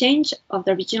Climate Change of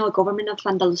the Regional Government of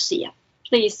Andalusia.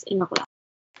 Please, Immaculada.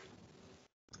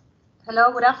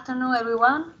 Hello, good afternoon,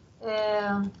 everyone.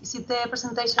 Is it the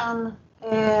presentation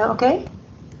okay?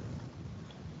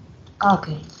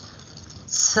 Okay.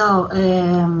 So,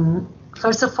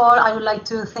 first of all, I would like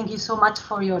to thank you so much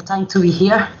for your time to be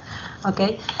here.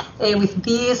 Okay. With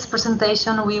this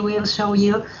presentation, we will show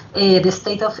you the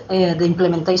state of the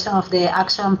implementation of the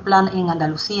action plan in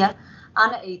Andalusia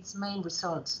and its main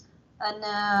results, and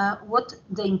what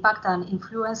the impact and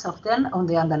influence of them on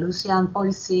the Andalusian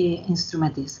policy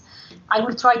instrument is. I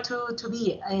will try to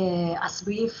be as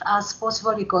brief as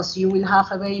possible because you will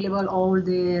have available all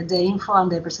the info and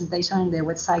the presentation in the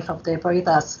website of the project,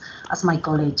 as my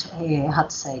colleague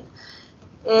had said.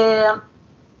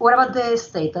 What about the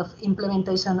state of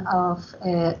implementation of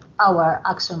our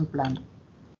action plan?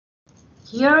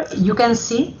 Here you can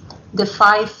see the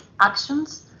 5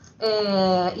 actions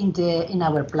in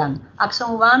our plan.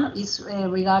 Action 1 is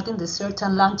regarding the search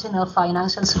and launching of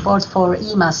financial support for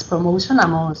EMAS promotion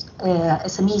amongst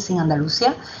SMEs in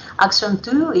Andalusia. Action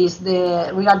 2 is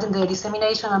regarding the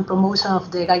dissemination and promotion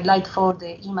of the guideline for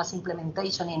the EMAS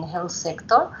implementation in the health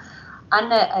sector.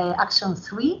 And Action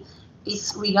 3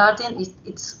 is regarding,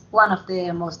 it's one of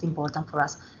the most important for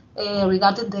us,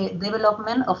 regarding the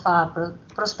development of a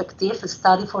prospective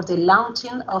study for the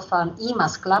launching of an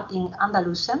EMAS club in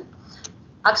Andalusia.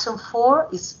 Action 4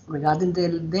 is regarding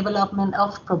the development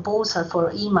of proposal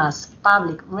for EMAS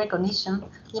public recognition,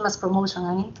 EMAS promotion,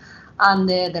 I mean. And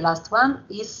the last one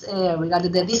is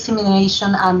regarding the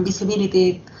dissemination and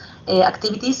visibility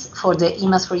activities for the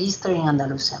EMAS register in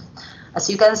Andalusia. As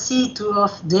you can see, 2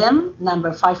 of them,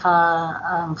 number 5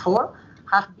 and 4,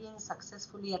 have been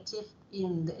successfully achieved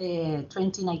in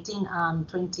 2019 and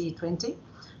 2020,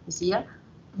 this year.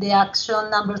 The action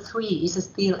number 3 is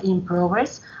still in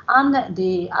progress, and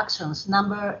the actions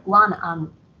number 1 and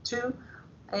 2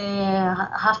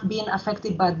 have been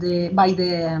affected by the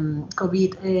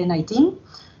COVID-19.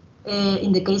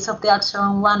 In the case of the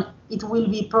action 1, it will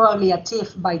be probably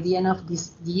achieved by the end of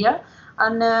this year.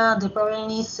 And the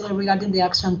problem is regarding the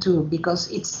action 2,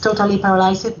 because it's totally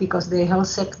paralyzed, because the health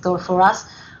sector for us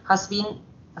has been,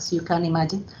 as you can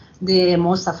imagine, the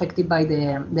most affected by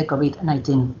the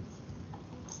COVID-19.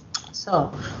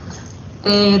 So,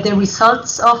 the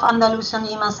results of Andalusian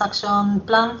EMAS action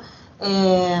plan,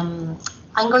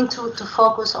 I'm going to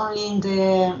focus only in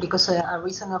the, because a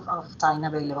reason of time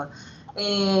available,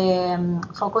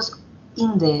 focus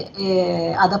in the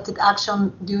adopted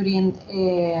action during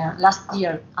last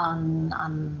year and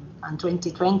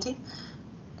 2020,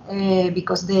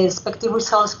 because the expected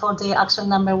results for the action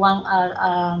number 1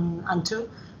 and 2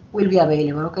 will be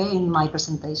available, okay, in my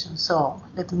presentation. So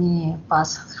let me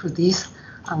pass through this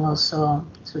and also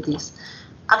through this.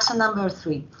 Action number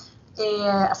 3.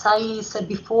 As I said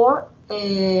before,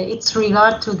 it's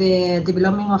regard to the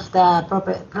development of the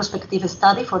prospective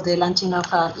study for the launching of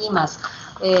EMAS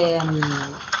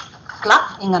club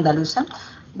in Andalusia.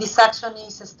 This action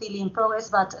is still in progress,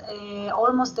 but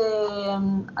almost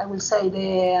I will say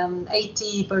the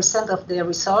 80% of the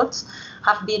results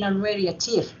have been already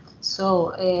achieved.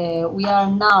 So we are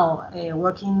now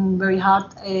working very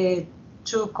hard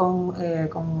to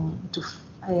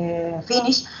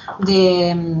finish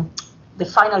the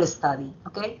final study,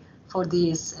 okay, for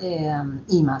this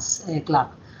EMAS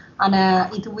club, and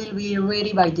it will be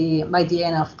ready by the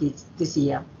end of this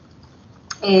year.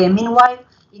 Meanwhile,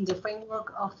 in the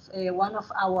framework of one of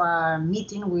our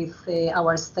meetings with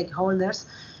our stakeholders,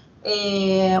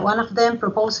 one of them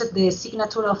proposed the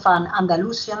signature of an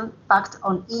Andalusian Pact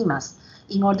on EMAS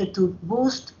in order to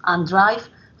boost and drive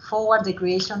forward the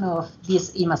creation of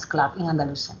this EMAS club in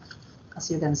Andalusia,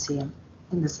 as you can see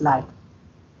in the slide.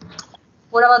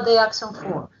 What about the action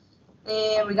 4?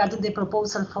 Regarding the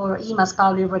proposal for EMAS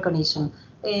public recognition,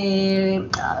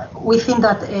 we think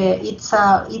that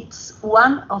it's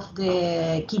one of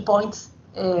the key points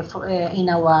in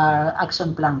our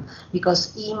action plan,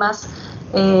 because EMAS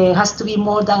has to be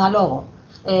more than a logo.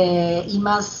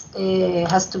 EMAS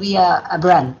has to be a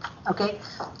brand. Okay,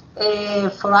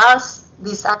 for us,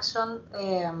 this action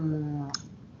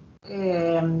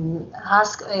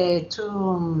has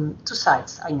two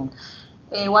sides. I mean,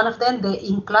 one of them, the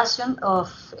inclusion of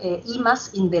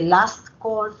EMAS in the last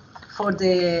call for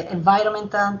the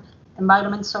environment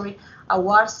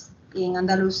awards in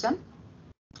Andalusia,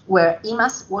 where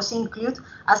EMAS was included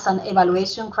as an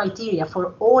evaluation criteria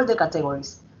for all the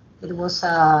categories. It was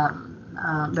a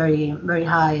very, very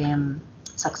high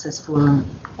successful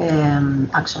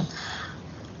action.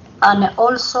 And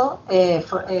also,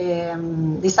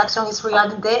 this action is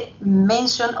regarding the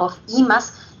mention of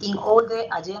EMAS in all the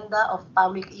agenda of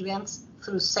public events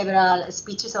through several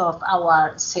speeches of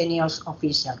our senior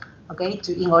officials. Okay,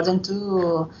 in order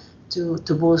to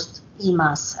boost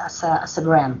EMAS as a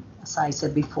brand, as I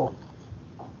said before.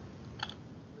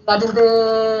 Regarding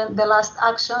the last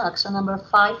action number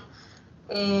 5,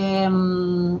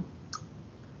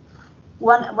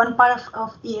 one part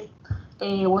of it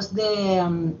was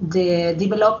the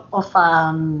develop of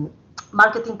a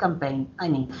marketing campaign. I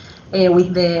mean,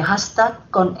 with the hashtag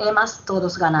 "Con EMAS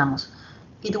todos ganamos."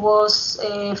 It was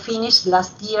finished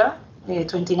last year,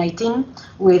 2019,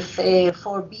 with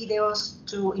 4 videos,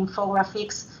 2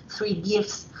 infographics, 3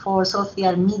 gifts for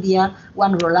social media,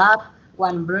 1 roll-up,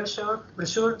 1 brochure,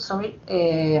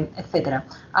 etc.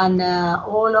 And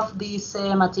all of this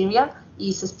material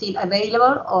is still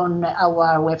available on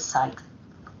our website.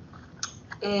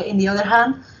 On the other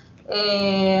hand,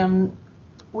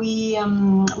 we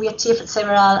achieved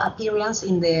several appearances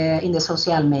in the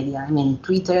social media. I mean,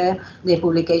 Twitter, the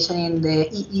publication in the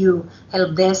EU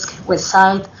help desk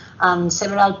website, and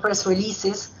several press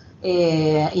releases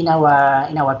in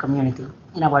our community,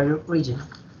 in our region.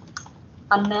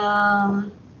 And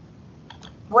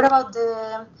what about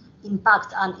the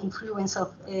impact and influence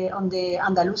of on the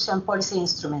Andalusian policy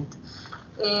instrument?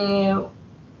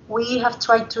 We have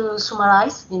tried to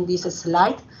summarize in this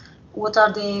slide what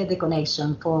are the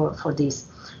connections for this.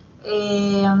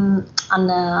 And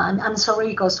I'm sorry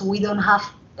because we don't have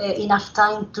enough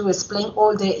time to explain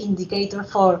all the indicators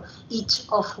for each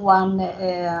of one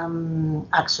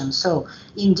action. So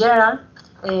in general,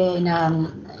 in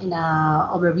a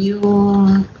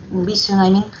overview vision, I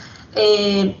mean,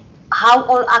 how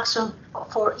all action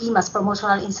for EMAS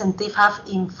promotional incentive have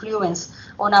influence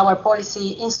on our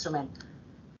policy instrument?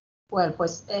 Well,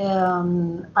 pues,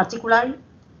 particularly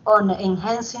on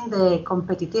enhancing the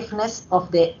competitiveness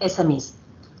of the SMEs.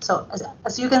 So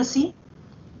as you can see,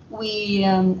 we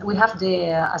have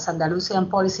as Andalusian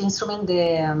policy instrument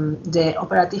the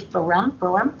operative program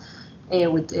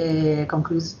with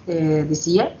concludes this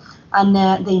year, and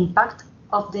the impact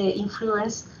of the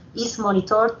influence is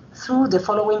monitored through the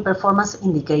following performance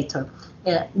indicator: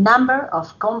 number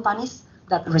of companies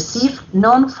that receive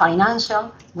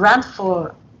non-financial grant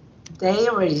for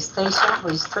their registration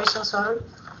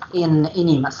in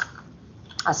EMAS,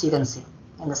 as you can see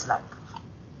in the slide.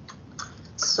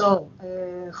 So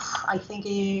I think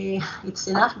it's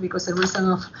enough because the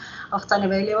reason of time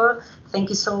available. Thank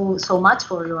you so much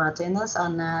for your attendance,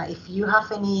 and if you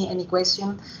have any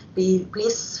question,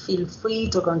 please feel free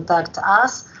to contact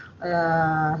us.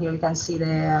 Here you can see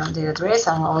the address,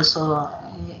 and also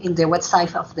in the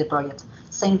website of the project.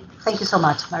 Thank you so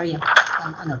much, Maria.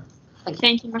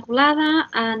 Thank you, Immaculada.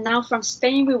 And now from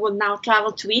Spain, we will now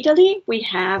travel to Italy. We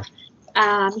have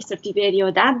Mr.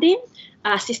 Tiberio Daddi,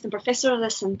 Assistant Professor of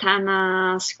the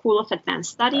Sant'Anna School of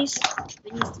Advanced Studies.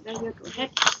 Please, Tiberio, go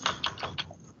ahead.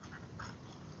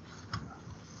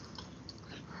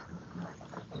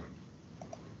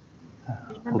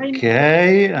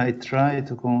 Okay, I try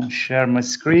to share my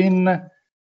screen.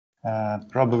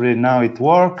 Probably now it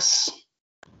works.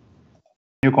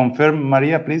 Can you confirm,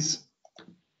 Maria, please?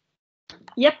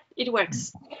 Yep, it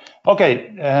works. Okay,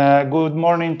 good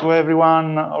morning to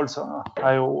everyone. Also,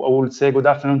 I would say good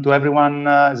afternoon to everyone.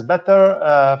 It's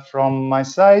better from my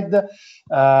side.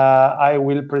 I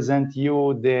will present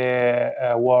you the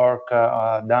work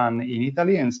done in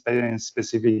Italy, and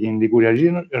specifically in the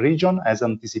Liguria region, as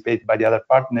anticipated by the other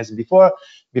partners before.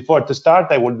 Before to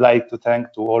start, I would like to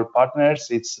thank to all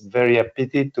partners. It's very a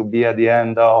pity to be at the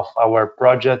end of our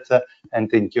project, and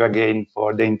thank you again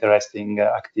for the interesting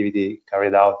activity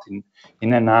carried out in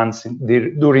enhancing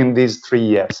during these 3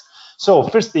 years. So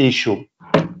first issue,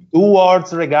 2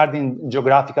 words regarding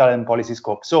geographical and policy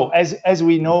scope. So as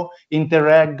we know,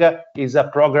 Interreg is a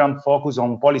program focused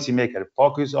on policymakers,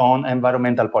 focused on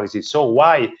environmental policy. So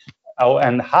why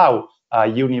and how a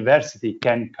university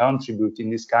can contribute in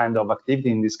this kind of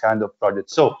activity, in this kind of project.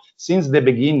 So since the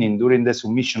beginning, during the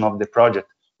submission of the project,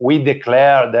 we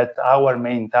declared that our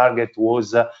main target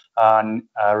was a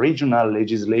regional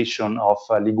legislation of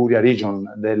Liguria region,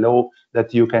 the law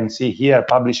that you can see here,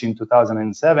 published in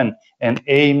 2007, and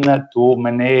aimed to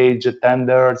manage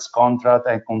tenders, contract,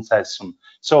 and concession.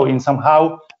 So in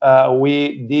somehow,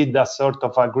 we did a sort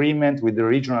of agreement with the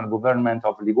regional government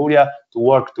of Liguria to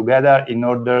work together in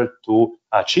order to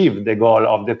achieve the goal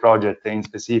of the project, in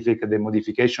specific the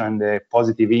modification and the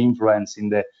positive influence in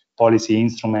the policy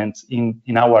instruments,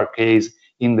 in our case,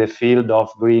 in the field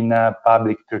of green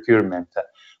public procurement.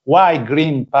 Why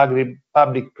green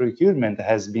public procurement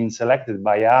has been selected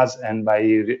by us and by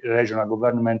regional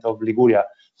government of Liguria?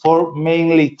 For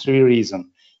mainly three reasons.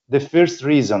 The first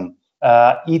reason,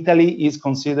 Italy is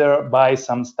considered by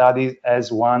some studies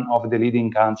as one of the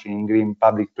leading countries in green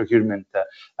public procurement.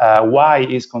 Why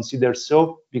is considered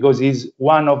so? Because it's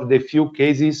one of the few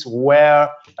cases where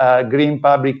green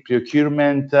public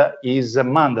procurement is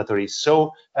mandatory.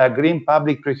 So green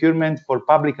public procurement for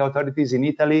public authorities in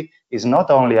Italy is not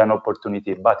only an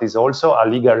opportunity, but is also a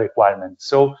legal requirement.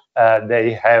 So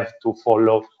they have to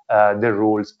follow the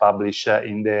rules published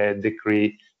in the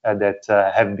decree that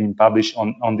have been published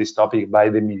on this topic by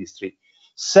the ministry.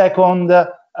 Second,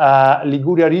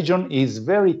 Liguria region is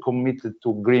very committed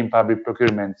to green public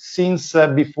procurement. Since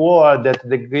before that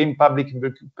the green public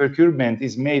procurement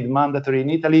is made mandatory in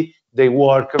Italy, they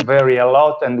work very a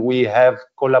lot, and we have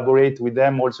collaborated with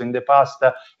them also in the past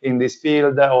in this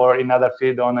field or in other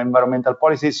field on environmental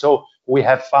policy. So we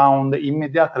have found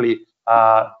immediately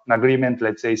an agreement,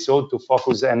 let's say so, to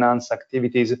focus enhanced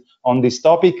activities on this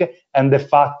topic, and the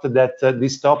fact that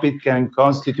this topic can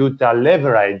constitute a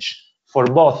leverage for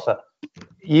both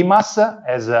EMAS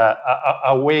as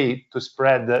a way to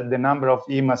spread the number of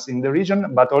EMAS in the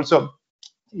region, but also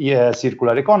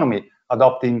circular economy,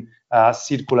 adopting a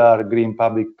circular green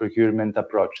public procurement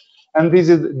approach. And this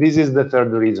is the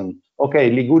third reason.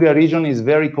 Okay, Liguria region is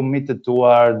very committed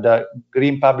toward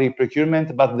green public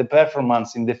procurement, but the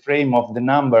performance in the frame of the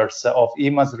numbers of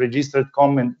EMAS registered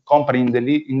company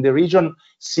in the region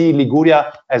see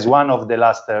Liguria as one of the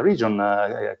last region.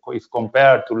 If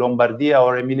compared to Lombardia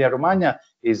or Emilia-Romagna,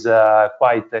 is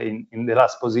quite in the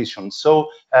last position. So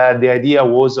the idea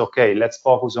was, okay, let's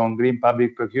focus on green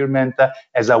public procurement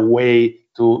as a way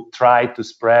to try to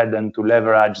spread and to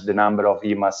leverage the number of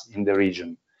EMAS in the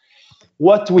region.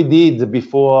 What we did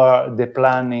before the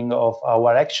planning of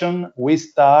our action, we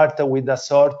start with a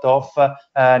sort of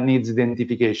needs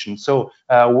identification. So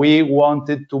we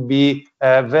wanted to be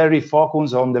very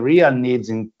focused on the real needs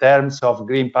in terms of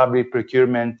green public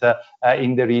procurement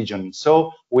in the region.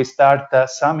 So we start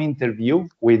some interview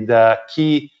with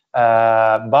key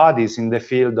bodies in the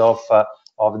field of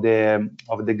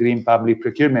the green public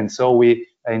procurement. So we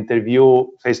interview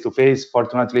face-to-face,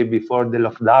 fortunately before the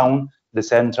lockdown, the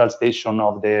central station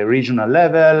of the regional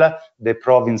level, the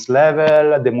province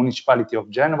level, the municipality of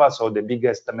Genova, so the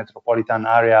biggest metropolitan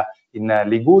area in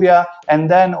Liguria,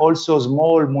 and then also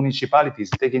small municipalities.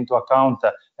 Take into account,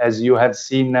 as you have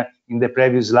seen in the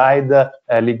previous slide,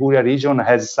 Liguria region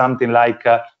has something like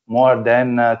more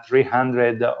than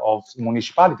 300 of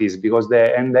municipalities, because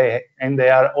they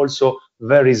are also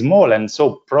very small, and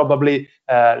so probably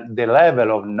the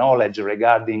level of knowledge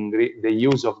regarding the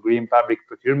use of green public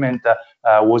procurement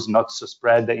was not so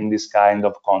spread in this kind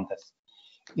of context.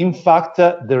 In fact,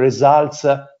 the results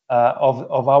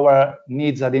of our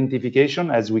needs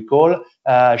identification, as we call,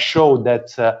 show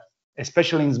that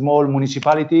especially in small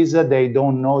municipalities, they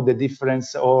don't know the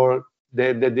difference or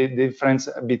the difference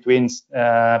between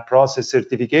process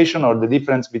certification, or the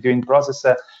difference between process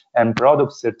and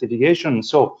product certification.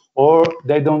 So, or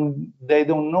they don't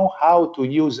know how to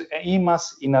use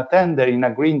EMAS in a tender, in a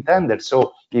green tender.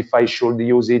 So if I should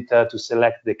use it to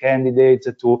select the candidates,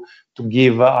 to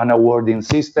give an awarding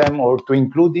system, or to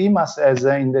include EMAS as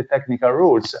in the technical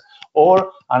rules.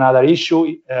 Or another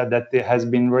issue that has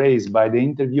been raised by the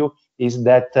interview is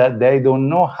that they don't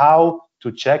know how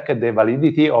to check the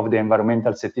validity of the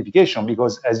environmental certification,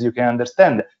 because as you can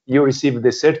understand, you receive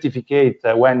the certificate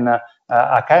when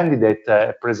a candidate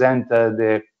presents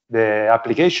the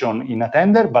application in a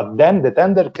tender, but then the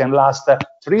tender can last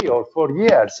 3 or 4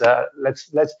 years.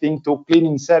 Let's think to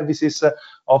cleaning services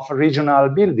of regional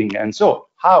building. And so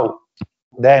how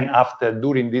then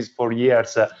during these 4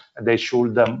 years, they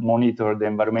should monitor the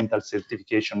environmental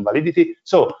certification validity.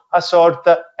 So a sort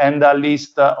and a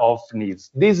list of needs.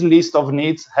 This list of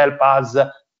needs help us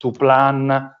to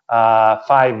plan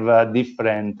 5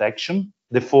 different actions.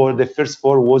 the first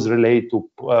 4 was related to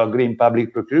green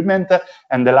public procurement,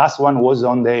 and the last one was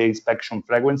on the inspection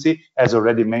frequency. As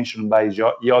already mentioned by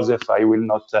Joseph, I will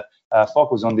not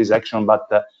focus on this action, but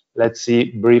let's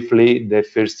see briefly the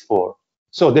first 4.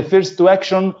 So the first 2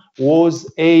 action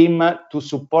was aimed to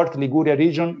support Liguria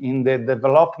region in the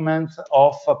development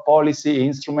of policy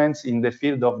instruments in the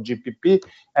field of GPP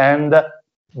and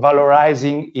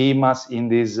valorizing EMAS in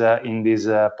these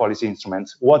policy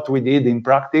instruments. What we did in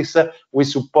practice, we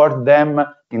support them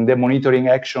in the monitoring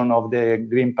action of the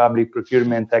Green Public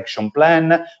Procurement Action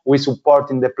Plan, we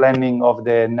support in the planning of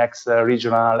the next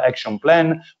regional action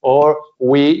plan, or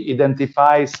we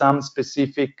identify some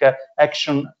specific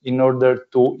action in order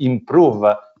to improve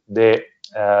the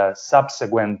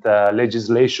subsequent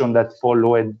legislation that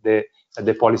followed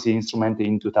the policy instrument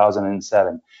in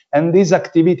 2007. And this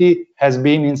activity has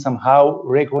been somehow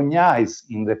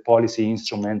recognized in the policy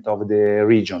instrument of the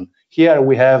region. Here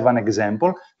we have an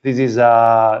example. This is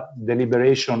a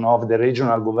deliberation of the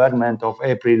regional government of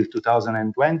April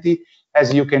 2020.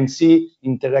 As you can see,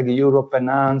 Interreg Europe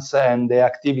enhance and the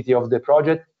activity of the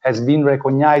project has been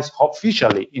recognized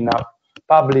officially in a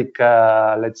public,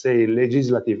 let's say,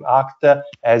 legislative act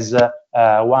as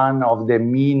one of the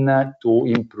means to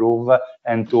improve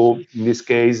and to, in this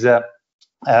case,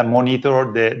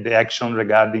 monitor the action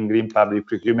regarding green public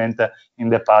procurement in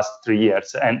the past 3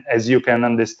 years. And as you can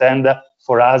understand,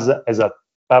 for us as a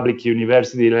public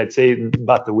university, let's say,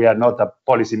 but we are not a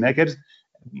policymaker,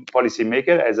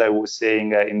 as I was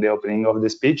saying in the opening of the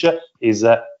speech, is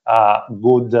a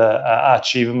good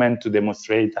achievement to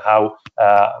demonstrate how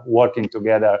working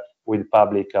together with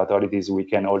public authorities we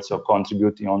can also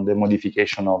contribute on the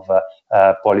modification of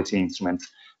policy instruments.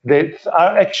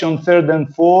 Our action 3rd and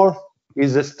 4th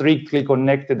is strictly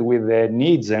connected with the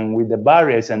needs and with the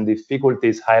barriers and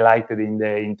difficulties highlighted in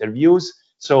the interviews.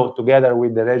 So together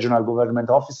with the regional government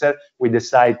officer, we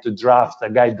decide to draft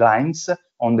guidelines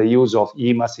on the use of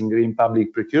EMAS in green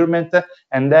public procurement.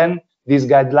 And then these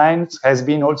guidelines has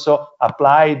been also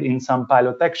applied in some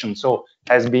pilot action. So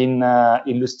has been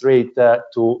illustrated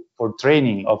for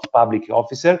training of public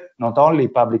officer, not only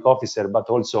public officer, but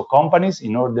also companies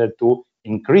in order to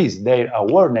increase their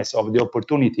awareness of the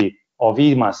opportunity of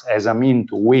EMAS as a means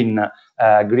to win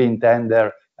green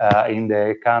tender in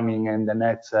the coming and the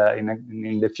next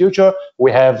in the future.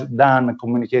 We have done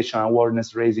communication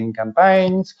awareness raising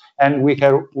campaigns, and we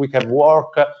have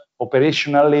worked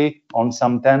operationally on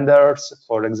some tenders,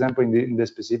 for example, in the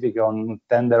specific on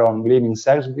tender on cleaning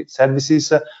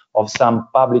services of some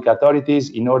public authorities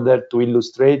in order to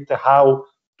illustrate how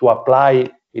to apply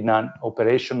in an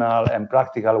operational and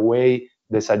practical way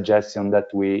the suggestion that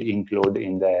we include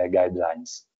in the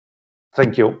guidelines.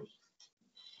 Thank you.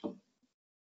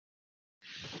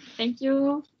 Thank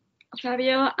you,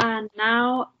 Fabio. And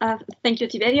now, thank you,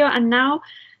 Tiberio. And now,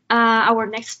 our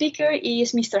next speaker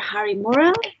is Mr. Harry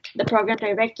Morrell, the Program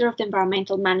Director of the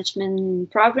Environmental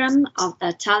Management Program of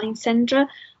the Tallinn Center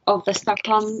of the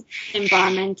Stockholm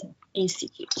Environment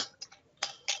Institute.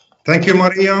 Thank you,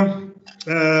 Maria.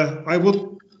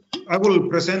 I will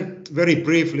present very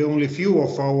briefly only a few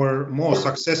of our more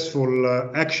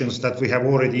successful actions that we have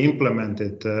already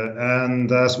implemented. And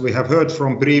as we have heard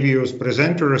from previous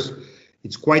presenters,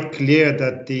 it's quite clear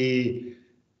that the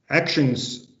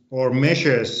actions or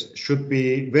measures should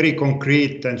be very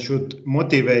concrete and should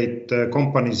motivate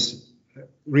companies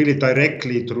really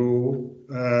directly through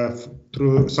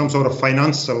some sort of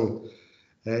financial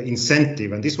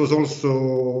incentive. And this was also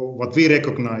what we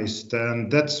recognized.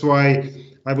 And that's why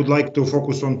I would like to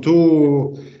focus on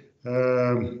 2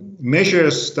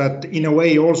 measures that in a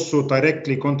way also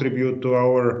directly contribute to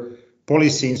our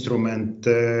policy instrument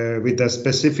with a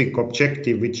specific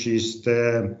objective, which is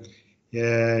the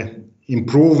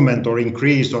improvement or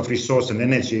increase of resource and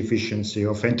energy efficiency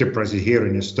of enterprises here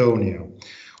in Estonia.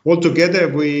 Altogether,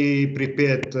 we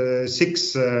prepared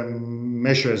 6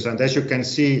 measures, and as you can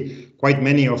see, quite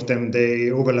many of them,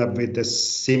 they overlap with the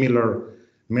similar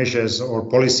measures or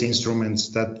policy instruments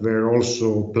that were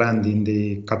also planned in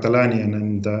the Catalanian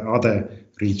and other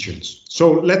regions.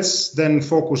 So let's then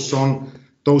focus on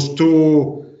those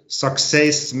 2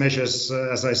 success measures.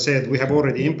 As I said, we have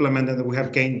already implemented and we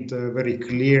have gained a very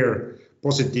clear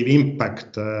positive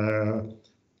impact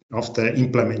after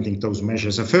implementing those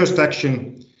measures. The first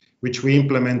action which we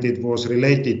implemented was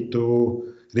related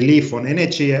to relief on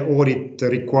energy audit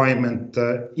requirement.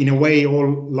 In a way, all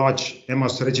large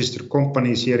EMAS registered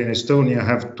companies here in Estonia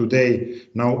have today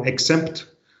now exempt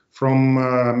from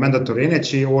mandatory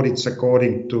energy audits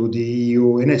according to the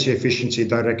EU Energy Efficiency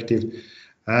Directive.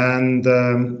 And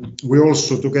we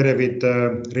also, together with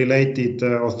related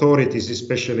authorities,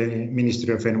 especially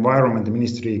Ministry of Environment, the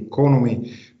Ministry of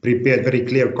Economy, prepared very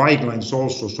clear guidelines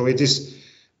also. So it is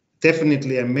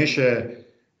definitely a measure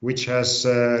which has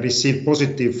received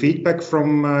positive feedback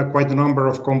from quite a number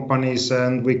of companies,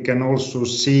 and we can also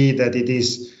see that it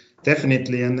is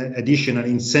definitely an additional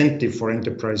incentive for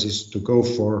enterprises to go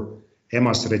for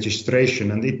EMAS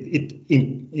registration, and it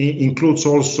includes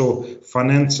also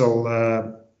financial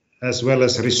as well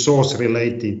as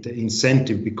resource-related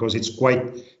incentive, because it's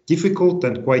quite difficult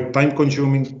and quite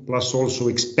time-consuming, plus also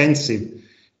expensive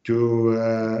to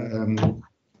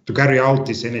carry out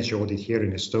this energy audit here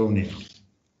in Estonia.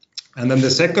 And then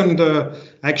the second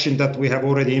action that we have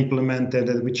already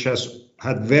implemented, which has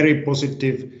had very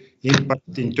positive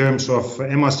impact in terms of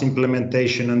EMAS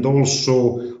implementation, and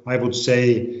also, I would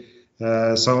say,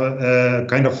 some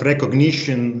kind of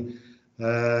recognition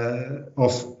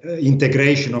of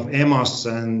integration of EMAS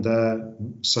and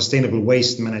sustainable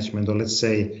waste management, or let's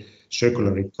say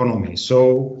circular economy.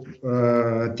 So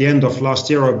at the end of last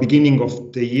year or beginning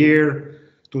of the year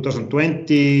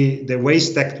 2020, the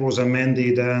Waste Act was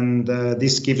amended, and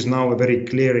this gives now a very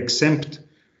clear exempt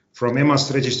from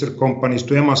EMAS registered companies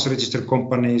to EMAS registered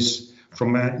companies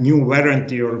from a new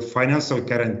warranty or financial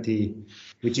guarantee,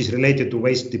 which is related to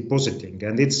waste depositing.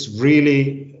 And it's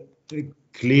really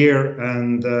clear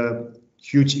and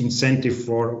huge incentive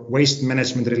for waste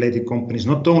management related companies,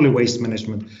 not only waste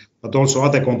management, but also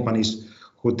other companies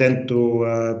who tend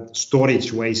to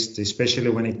storage waste, especially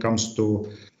when it comes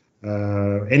to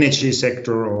energy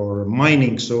sector or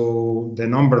mining. So the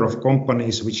number of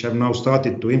companies which have now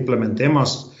started to implement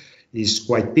EMAS is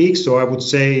quite big. So I would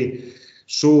say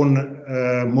soon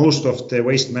most of the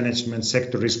waste management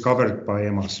sector is covered by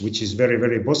EMAS, which is very,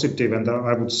 very positive. And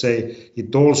I would say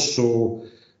it also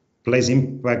plays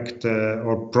impact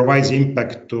or provides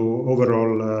impact to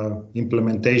overall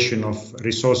implementation of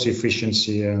resource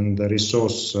efficiency and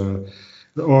resource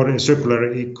or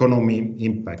circular economy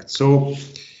impact. So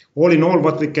all in all,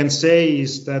 what we can say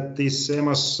is that this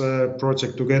EMAS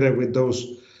project, together with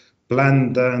those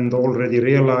planned and already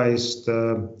realized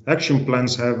action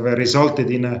plans, have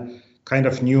resulted in a kind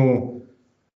of new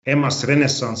EMAS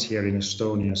renaissance here in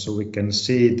Estonia. So we can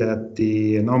see that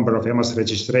the number of EMAS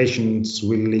registrations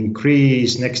will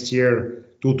increase next year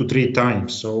 2 to 3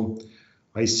 times. So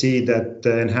I see that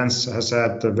Enhance has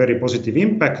had a very positive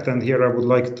impact, and here I would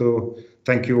like to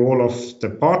thank you all of the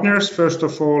partners, first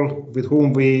of all, with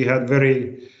whom we had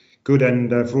very good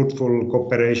and fruitful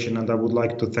cooperation, and I would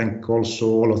like to thank also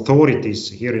all authorities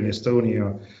here in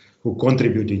Estonia who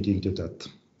contributed into that.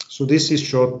 So this is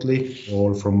shortly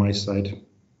all from my side.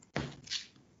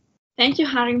 Thank you,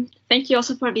 Harry. Thank you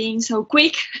also for being so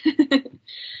quick.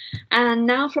 And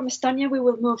now from Estonia, we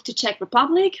will move to Czech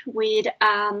Republic with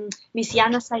Ms.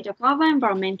 Jana Sajdoková,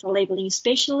 Environmental Labeling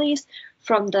Specialist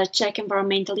from the Czech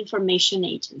Environmental Information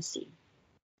Agency.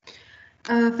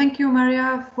 Thank you,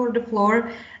 Maria, for the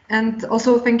floor. And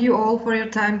also thank you all for your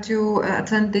time to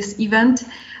attend this event.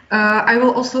 I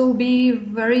will also be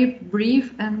very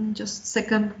brief and just a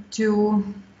second to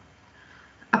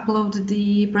upload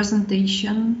the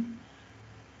presentation.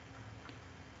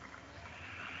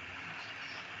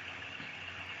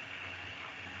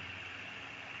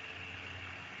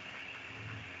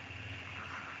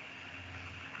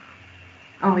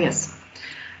 Oh, yes.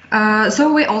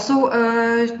 So we also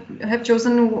have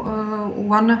chosen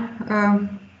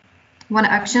one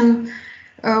action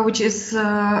which is,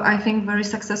 I think, very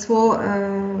successful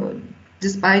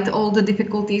despite all the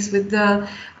difficulties with the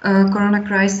corona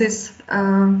crisis.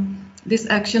 This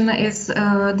action is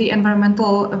the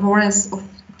environmental awareness of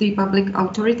the public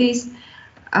authorities.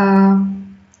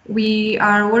 We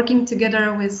are working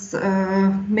together with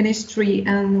ministry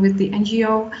and with the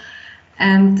NGO,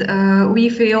 and we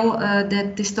feel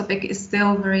that this topic is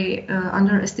still very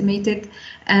underestimated,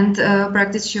 and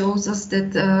practice shows us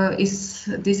that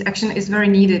this action is very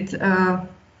needed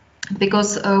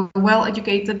because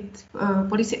well-educated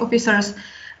policy officers,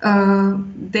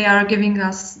 they are giving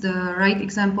us the right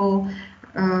example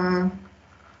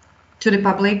to the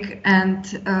public, and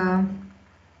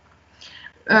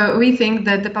we think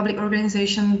that the public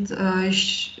organizations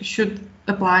should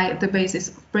apply the basic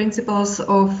principles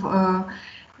of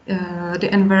the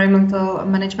environmental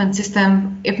management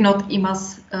system, if not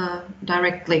EMAS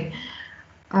directly.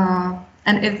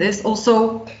 And it is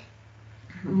also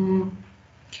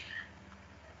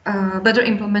better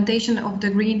implementation of the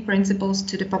green principles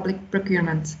to the public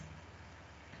procurement.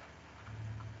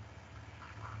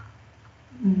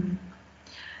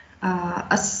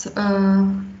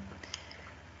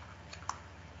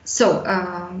 So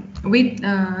we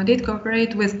did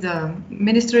cooperate with the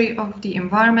Ministry of the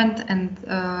Environment and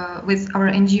with our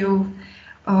NGO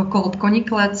called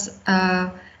Koniklets,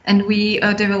 and we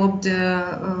developed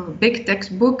a big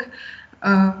textbook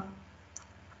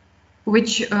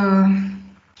which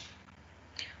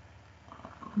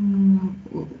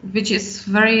is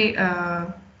very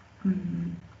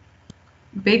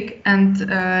big, and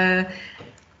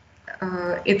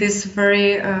it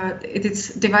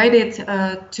is divided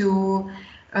to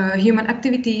human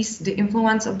activities, the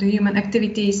influence of the human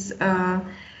activities.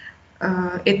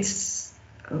 It's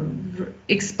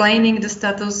explaining the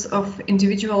status of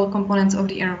individual components of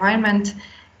the environment,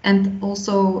 and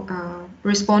also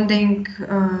responding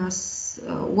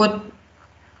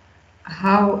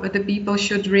how the people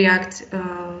should react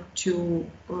to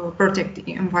protect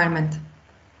the environment.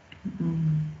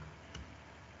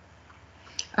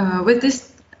 With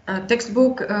this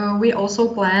textbook, we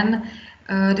also plan,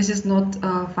 this is not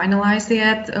finalized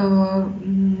yet,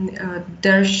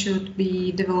 there should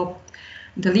be developed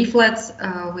the leaflets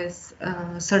with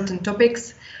certain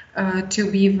topics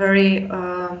to be very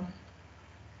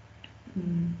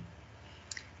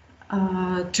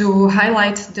to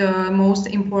highlight the most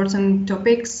important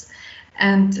topics,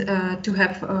 and to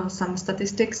have some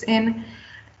statistics in,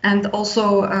 and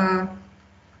also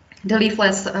the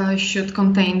leaflets should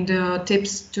contain the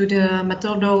tips to the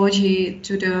methodology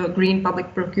to the green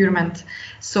public procurement.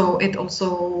 So it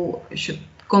also should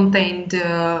contain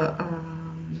the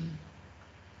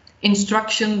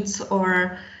instructions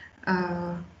or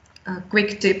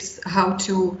quick tips how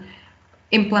to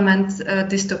implement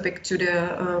this topic to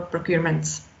the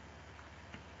procurements.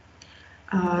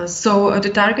 So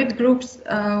the target groups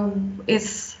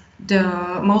is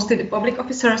mostly the public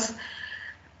officers.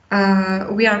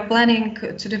 We are planning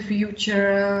to the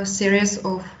future series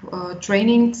of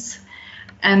trainings,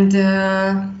 and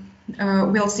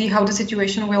we'll see how the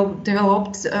situation will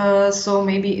develop. So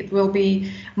maybe it will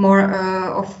be more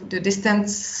of the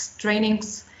distance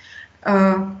trainings.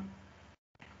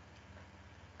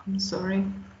 I'm sorry.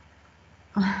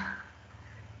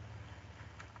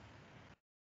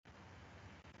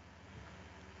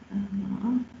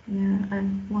 Yeah, I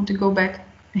want to go back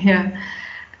here.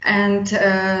 And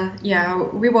yeah,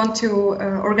 we want to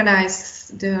organize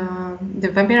the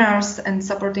webinars and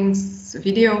supporting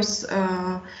videos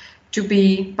to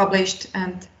be published,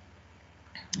 and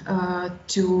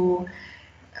to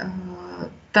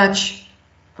touch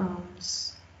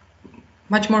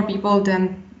much more people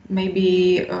than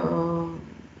maybe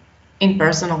in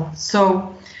personal.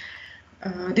 So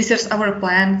this is our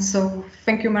plan. So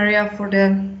thank you, Maria, for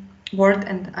the word,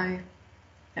 and I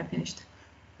have finished.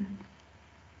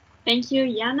 Thank you,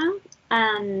 Jana.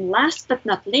 And last but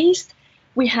not least,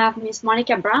 we have Ms.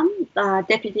 Monica Bram,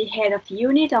 Deputy Head of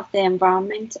Unit of the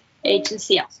Environment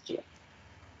Agency of Austria.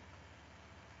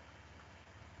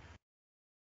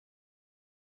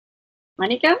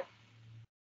 Monica?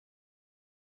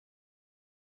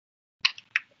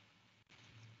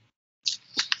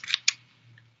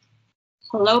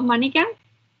 Hello, Monica?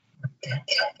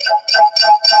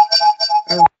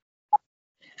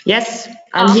 Yes,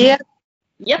 I'm here.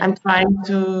 Yep. I'm trying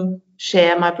to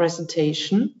share my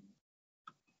presentation.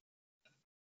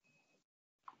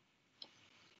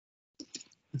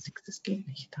 Das geht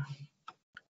nicht da.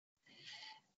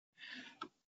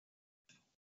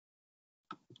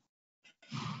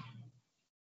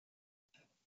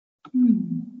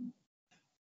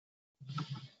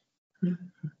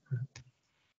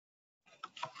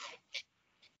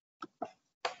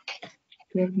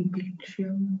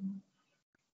 Bildschirm.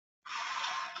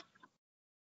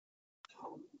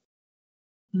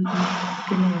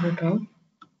 Genau, da.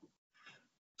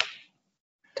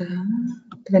 Da.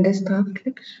 Wenn du das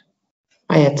draufklickst.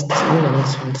 Ah, jetzt das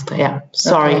Anwendungsfenster. Ja,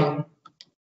 sorry.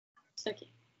 Okay.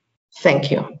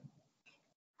 Thank you.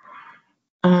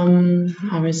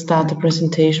 I will start the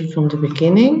presentation from the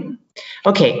beginning.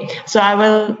 Okay, so I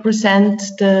will present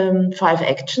the 5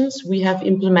 actions we have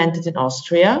implemented in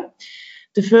Austria.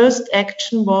 The first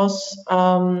action was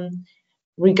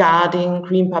regarding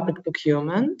green public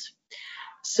procurement.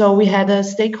 So we had a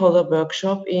stakeholder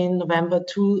workshop in November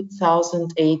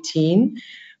 2018,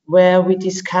 where we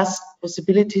discussed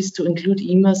possibilities to include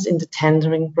EMAS in the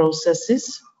tendering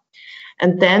processes.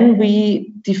 And then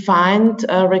we defined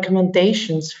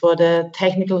recommendations for the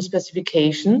technical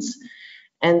specifications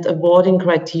and awarding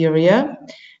criteria,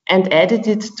 and added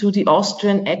it to the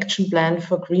Austrian Action Plan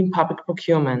for Green Public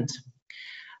Procurement.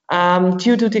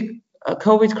 Due to the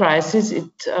COVID crisis,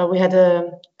 we had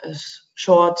a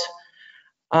short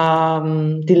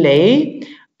delay,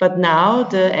 But now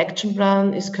the action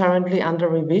plan is currently under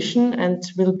revision and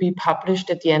will be published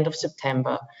at the end of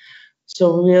September.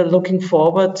 So we are looking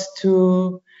forward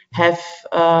to have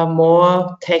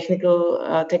more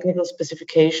technical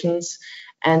specifications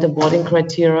and awarding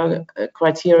criteria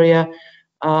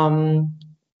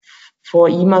for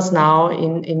EMAS now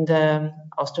in the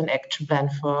Austrian Action Plan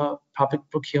for public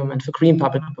procurement, for green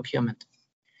public procurement.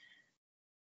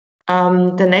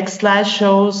 The next slide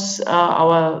shows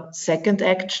our second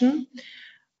action.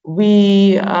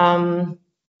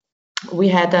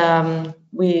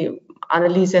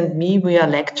 Annelies and me, we are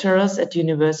lecturers at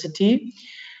university,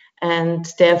 and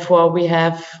therefore we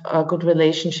have good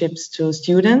relationships to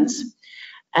students.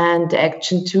 And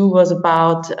Action 2 was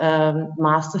about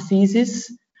master thesis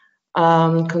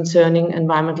concerning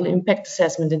environmental impact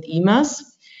assessment and EMAS.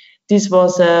 This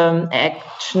was an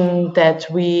action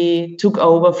that we took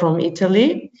over from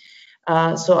Italy.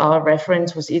 So our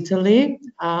reference was Italy.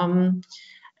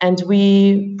 And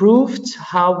we proved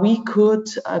how we could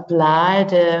apply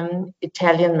the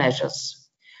Italian measures.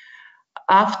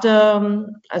 After,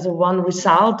 as one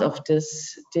result of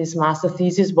this master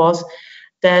thesis was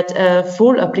that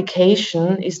full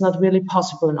application is not really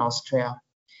possible in Austria,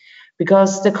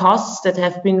 because the costs that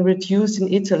have been reduced in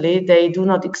Italy, they do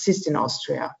not exist in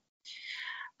Austria.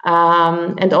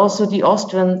 And also the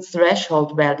Austrian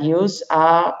threshold values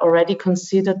are already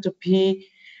considered to be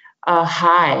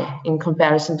high in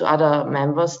comparison to other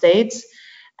member states,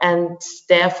 and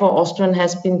therefore Austrian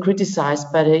has been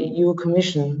criticized by the EU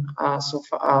Commission so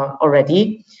far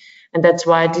already, and that's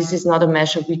why this is not a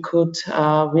measure we could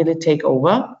really take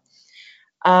over.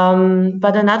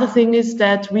 But another thing is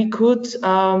that we could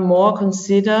more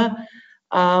consider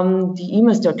the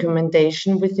EMAS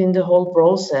documentation within the whole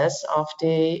process of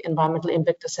the environmental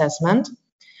impact assessment.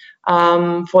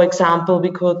 For example,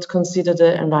 we could consider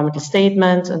the environmental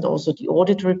statement and also the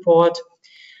audit report,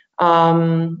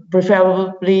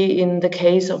 preferably in the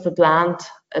case of a planned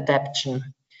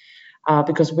adaptation,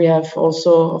 because we have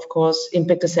also, of course,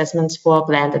 impact assessments for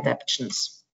planned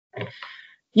adaptations.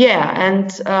 Yeah, and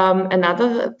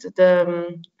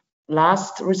the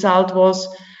last result was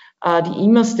the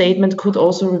EMAS statement could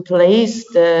also replace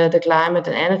the climate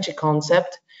and energy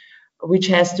concept, which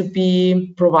has to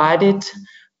be provided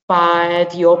by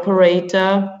the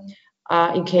operator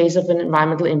in case of an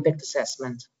environmental impact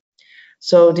assessment.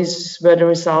 So these were the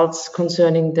results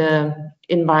concerning the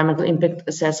environmental impact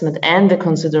assessment and the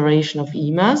consideration of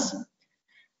EMAS.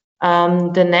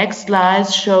 The next slide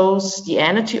shows the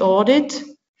energy audit.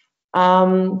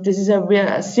 This is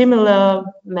a similar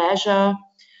measure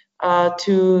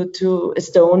to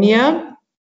Estonia.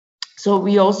 So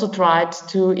we also tried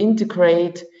to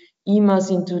integrate EMAS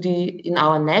in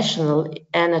our national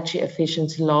energy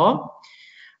efficiency law.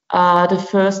 The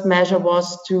first measure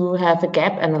was to have a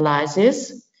gap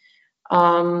analysis.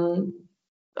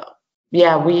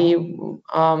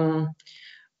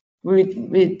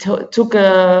 We took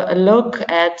a look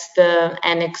at the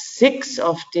Annex 6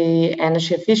 of the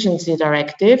Energy Efficiency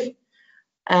Directive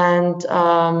and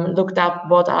looked up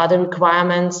what are the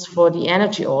requirements for the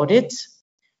energy audit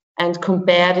and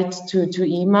compared it to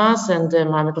EMAS and the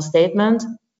environmental statement.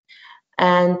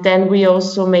 And then we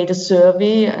also made a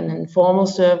survey, an informal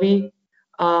survey,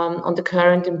 on the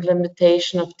current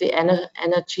implementation of the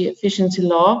energy efficiency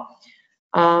law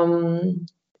in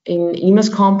EMAS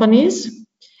companies.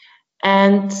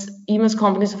 And EMAS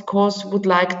companies, of course, would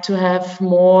like to have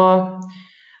more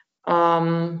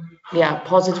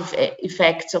positive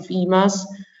effects of EMAS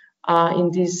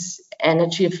in this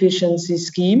energy efficiency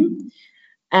scheme.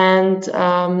 And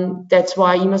that's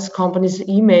why EMAS companies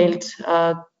emailed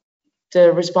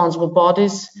the responsible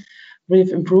bodies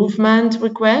with improvement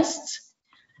requests.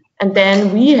 And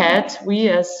then we as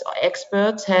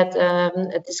experts had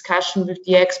a discussion with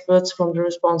the experts from the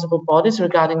responsible bodies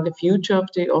regarding the future of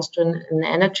the Austrian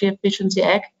Energy Efficiency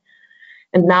Act.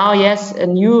 And now, yes, a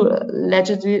new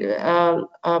legislative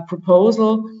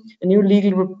proposal, a new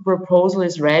legal proposal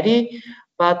is ready,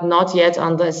 but not yet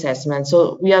under assessment.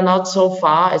 So we are not so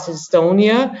far as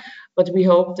Estonia, but we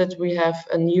hope that we have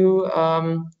a new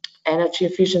energy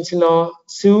efficiency law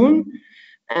soon,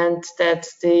 and that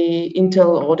the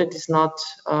internal audit is not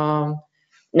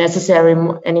necessary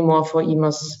anymore for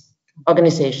EMAS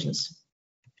organizations.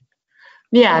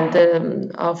 Yeah, and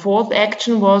the fourth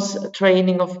action was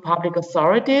training of public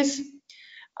authorities.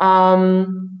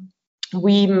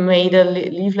 We made a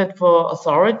leaflet for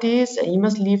authorities, an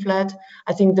EMAS leaflet.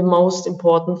 I think the most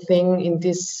important thing in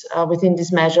this, within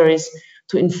this measure is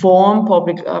to inform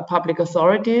public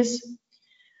authorities.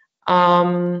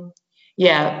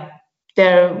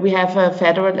 there we have a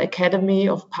Federal Academy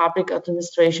of Public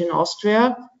Administration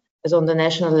Austria, as on the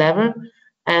national level,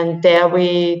 and there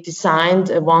we designed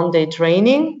a one-day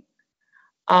training.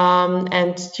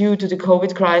 And due to the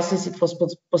COVID crisis, it was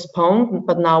postponed,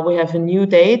 but now we have a new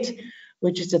date,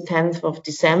 which is the 10th of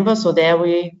December. So there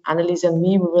we, Annelies and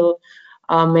me, we will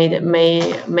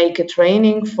make a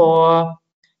training for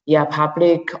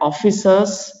public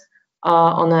officers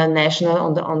on a national,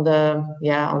 on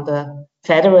the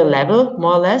federal level,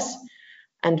 more or less,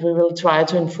 and we will try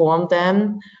to inform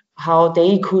them how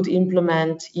they could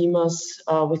implement EMAS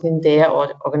within their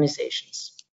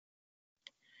organizations.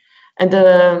 And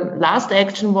the last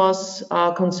action was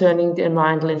concerning the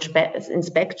environmental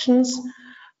inspections,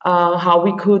 how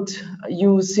we could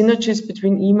use synergies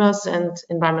between EMAS and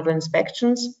environmental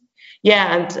inspections.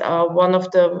 Yeah, and one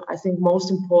of the, I think, most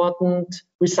important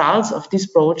results of this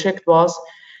project was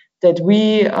that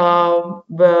we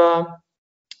were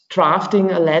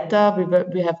drafting a letter.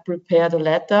 We have prepared a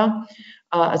letter,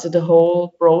 also the whole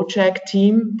project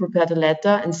team prepared a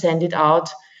letter and sent it out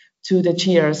to the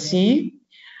GRC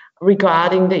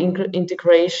regarding the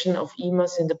integration of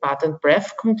EMAS in the BAT and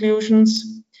BREF conclusions,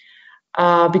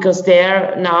 because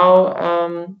there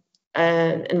now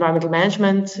an environmental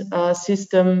management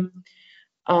system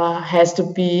has to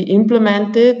be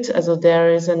implemented. So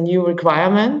there is a new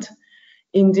requirement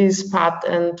in these BAT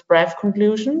and BREF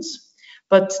conclusions,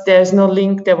 but there's no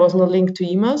link. There was no link to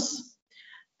EMAS.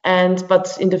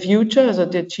 But in the future, so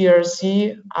the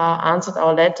GRC answered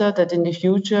our letter that in the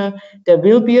future there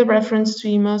will be a reference to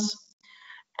EMAS,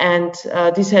 and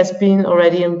this has been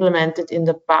already implemented in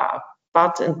the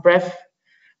BAT and BREF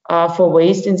for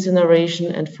waste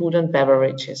incineration and food and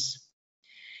beverages.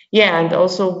 Yeah, and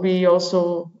also we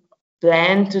also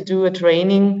plan to do a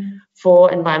training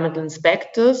for environmental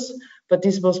inspectors, but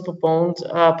this was postponed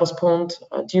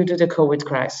due to the COVID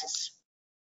crisis.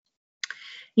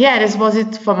 Yeah, this was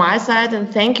it from my side, and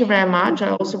thank you very much. I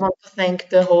also want to thank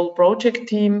the whole project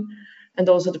team and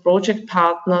also the project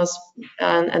partners,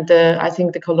 and I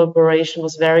think the collaboration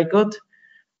was very good,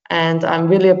 and I'm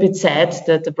really a bit sad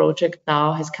that the project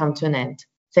now has come to an end.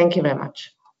 Thank you very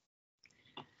much.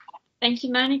 Thank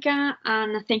you, Monica,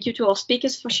 and thank you to all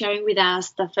speakers for sharing with us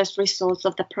the first results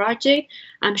of the project.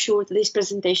 I'm sure that these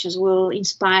presentations will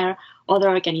inspire other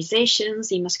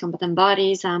organizations, EMAS competent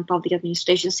bodies, and public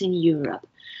administrations in Europe.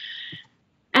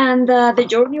 And the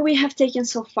journey we have taken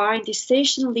so far in this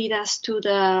session leads us to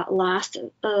the last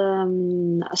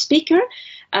speaker,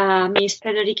 Ms.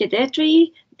 Friederike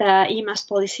Detri, the EMAS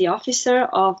Policy Officer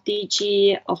of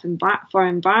DG for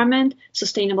Environment,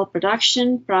 Sustainable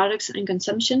Production, Products and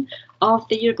Consumption of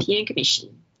the European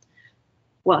Commission.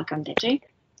 Welcome, Detri.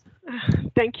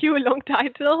 Thank you, a long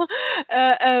title.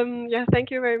 Yeah,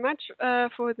 thank you very much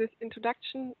for this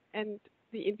introduction and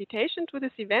the invitation to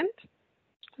this event,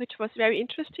 which was very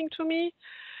interesting to me.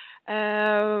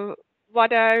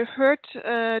 What I heard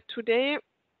today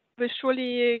will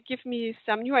surely give me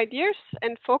some new ideas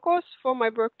and focus for my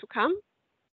work to come.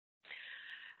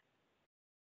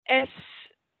 As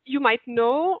you might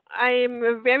know, I'm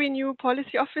a very new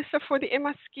policy officer for the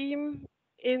EMAS scheme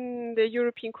in the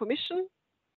European Commission.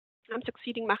 I'm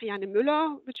succeeding Marianne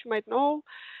Müller, which you might know,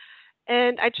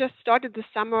 and I just started this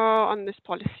summer on this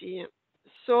policy.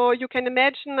 So you can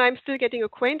imagine I'm still getting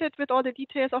acquainted with all the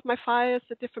details of my files,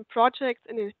 the different projects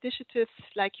and initiatives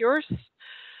like yours.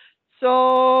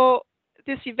 So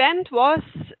this event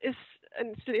is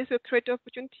and still is a great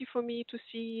opportunity for me to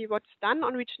see what's done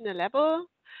on regional level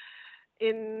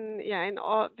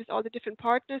with all the different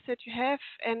partners that you have,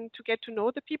 and to get to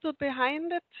know the people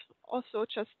behind it, also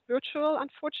just virtual,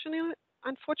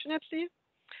 unfortunately.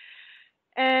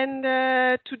 And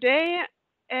today,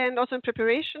 and also in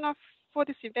preparation for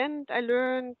this event, I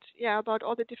learned about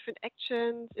all the different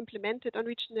actions implemented on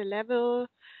regional level,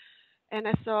 and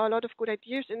I saw a lot of good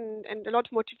ideas and a lot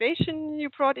of motivation you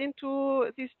brought into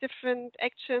these different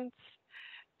actions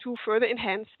to further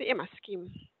enhance the EMAS scheme.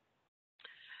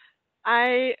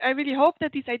 I really hope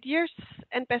that these ideas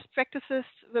and best practices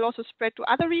will also spread to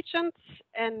other regions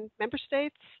and member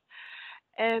states.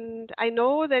 And I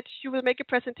know that you will make a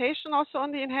presentation also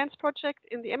on the Enhanced project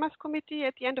in the EMAS committee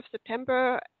at the end of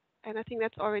September. And I think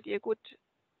that's already a good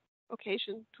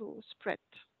occasion to spread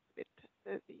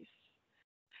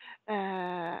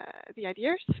the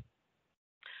ideas.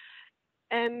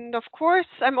 And of course,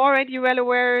 I'm already well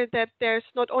aware that there's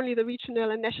not only the regional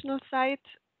and national side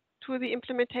to the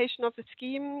implementation of the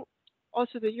scheme,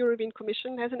 also the European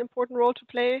Commission has an important role to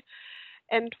play.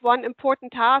 And one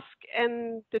important task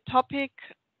and the topic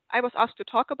I was asked to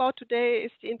talk about today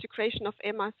is the integration of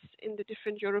EMAS in the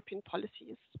different European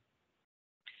policies.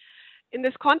 In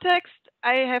this context,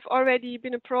 I have already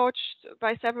been approached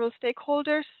by several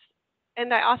stakeholders,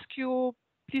 and I ask you,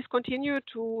 please continue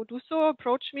to do so.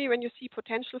 Approach me when you see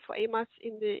potential for EMAS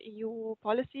in the EU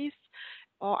policies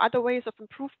or other ways of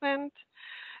improvement.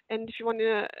 And if you want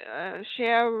to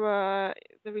share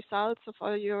the results of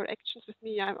all your actions with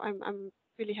me, I'm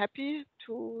really happy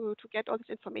to get all this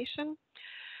information.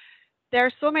 There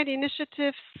are so many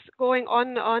initiatives going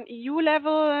on EU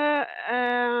level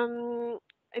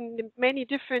and many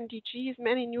different DGs,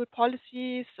 many new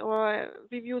policies or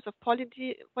reviews of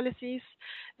policies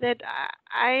that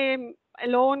I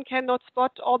alone cannot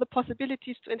spot all the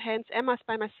possibilities to enhance EMAS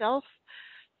by myself.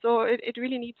 So it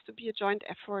really needs to be a joint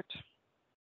effort.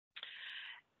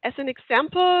 As an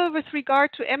example, with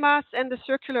regard to EMAS and the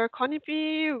circular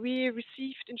economy, we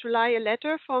received in July a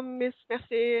letter from Ms.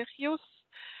 Mercerius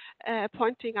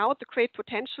pointing out the great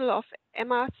potential of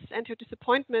EMAS and her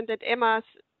disappointment that EMAS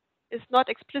is not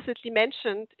explicitly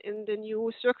mentioned in the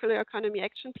new Circular Economy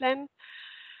Action Plan.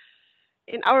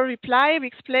 In our reply, we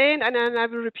explained, and I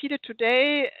will repeat it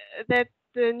today, that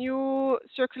the new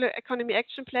Circular Economy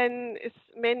Action Plan is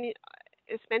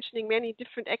mentioning many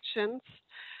different actions,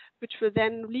 which will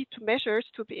then lead to measures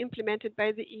to be implemented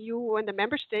by the EU and the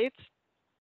member states.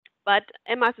 But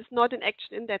EMAS is not an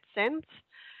action in that sense.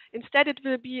 Instead, it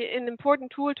will be an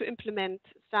important tool to implement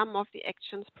some of the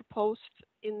actions proposed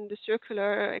in the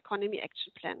Circular Economy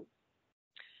Action Plan.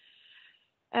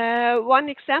 One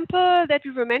example that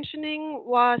we were mentioning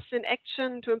was an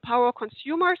action to empower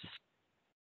consumers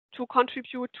to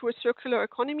contribute to a circular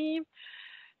economy.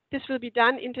 This will be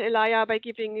done inter alia by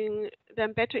giving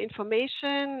them better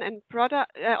information and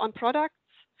on products,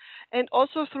 and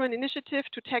also through an initiative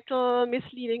to tackle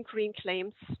misleading green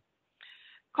claims.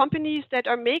 Companies that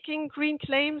are making green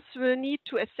claims will need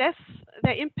to assess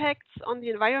their impacts on the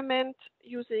environment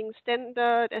using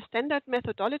standard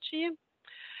methodology.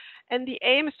 And the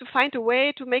aim is to find a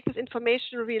way to make this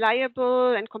information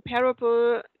reliable and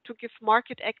comparable to give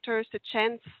market actors the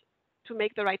chance to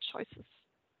make the right choices.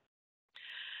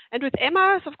 And with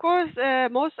EMAS, of course,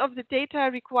 most of the data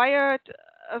required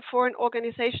for an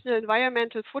organizational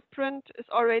environmental footprint is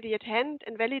already at hand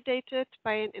and validated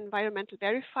by an environmental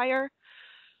verifier.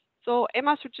 So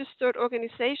EMAS registered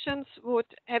organizations would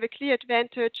have a clear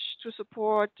advantage to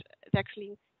support their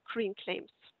green claims.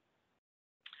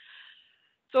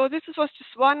 So this was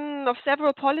just one of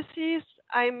several policies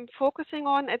I'm focusing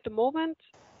on at the moment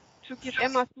to give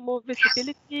EMAS more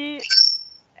visibility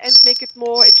and make it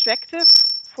more attractive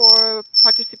for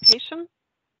participation.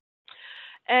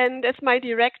 And as my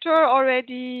director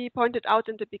already pointed out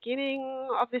in the beginning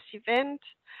of this event,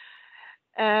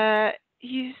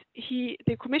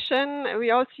 the Commission, we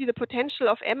all see the potential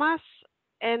of EMAS,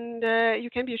 and you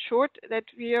can be assured that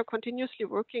we are continuously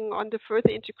working on the further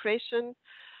integration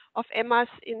of EMAS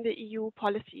in the EU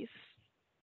policies.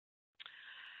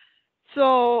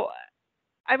 So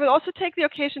I will also take the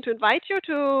occasion to invite you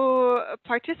to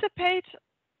participate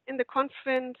in the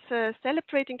conference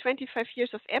celebrating 25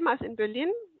 years of EMAS in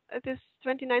Berlin, this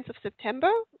 29th of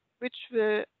September, which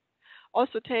will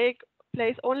also take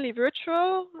place only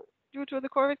virtual due to the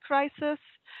COVID crisis.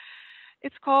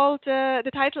 It's called,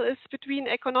 the title is Between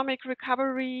Economic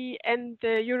Recovery and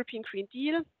the European Green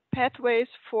Deal, Pathways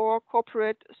for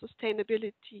Corporate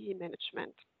Sustainability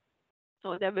Management.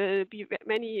 So there will be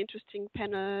many interesting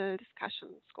panel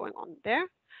discussions going on there.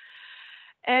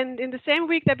 And in the same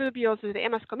week, there will be also the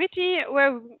EMAS committee,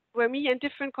 where me and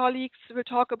different colleagues will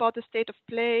talk about the state of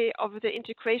play of the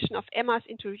integration of EMAS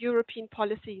into European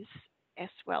policies as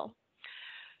well.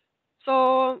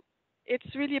 So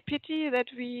it's really a pity that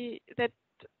we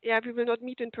will not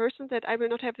meet in person, that I will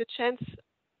not have the chance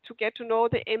to get to know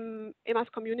the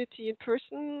EMAS community in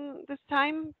person this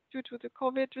time due to the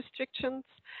COVID restrictions.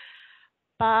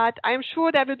 But I'm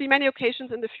sure there will be many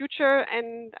occasions in the future,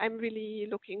 and I'm really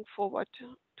looking forward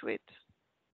to it.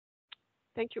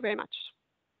 Thank you very much.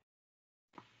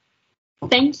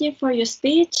 Thank you for your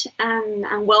speech,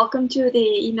 and welcome to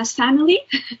the EMAS family.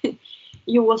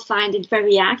 You will find it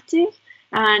very active,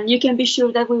 and you can be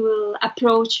sure that we will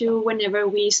approach you whenever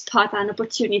we spot an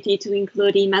opportunity to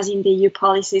include EMAS in the EU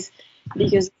policies,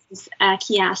 because it's a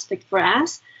key aspect for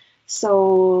us.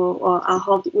 So I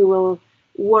hope we'll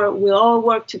all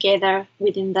work together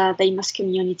within the EMAS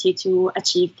community to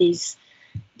achieve this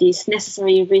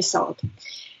necessary result.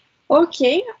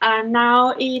 Okay,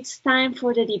 now it's time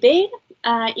for the debate.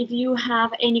 If you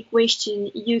have any question,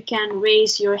 you can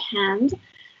raise your hand.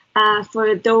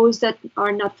 For those that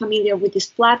are not familiar with this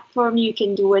platform, you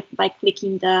can do it by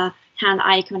clicking the hand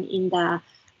icon in the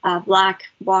black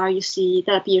bar you see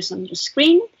that appears on your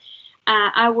screen.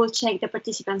 I will check the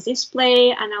participants'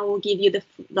 display and I will give you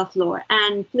the floor.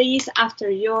 And please, after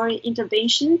your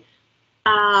intervention,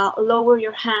 lower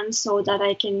your hand so that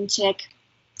I can check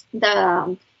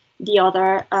the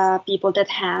other people that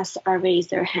has raised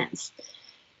their hands.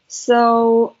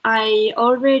 So I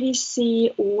already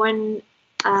see one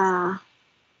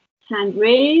hand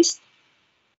raised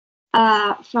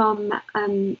from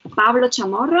Pablo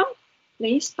Chamorro.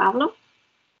 Please, Pablo.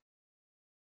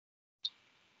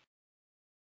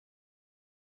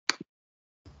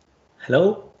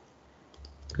 Hello,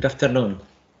 good afternoon.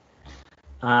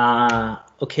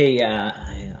 Okay,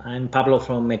 I'm Pablo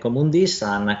from Ecomundis.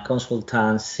 I'm a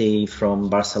consultancy from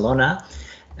Barcelona.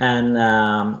 And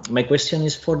my question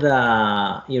is for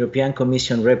the European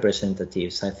Commission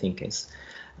representatives, I think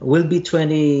will be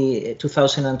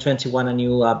 2021 a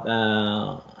new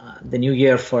the new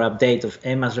year for update of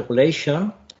EMAS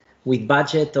regulation with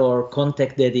budget or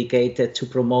content dedicated to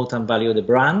promote and value the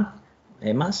brand,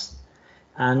 EMAS,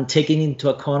 and taking into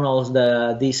account all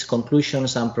these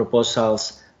conclusions and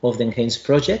proposals of the enhanced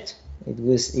project. It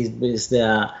was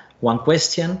the one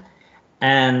question,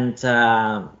 and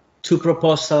two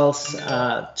proposals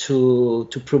to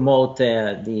promote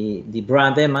the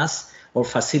brand EMAS or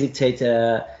facilitate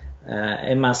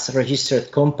EMAS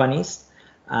registered companies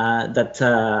that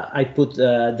I put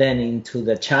then into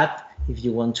the chat if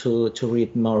you want to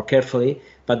read more carefully.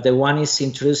 But the one is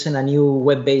introducing a new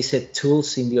web-based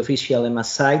tools in the official EMAS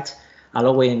site,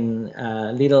 allowing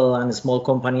little and small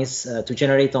companies to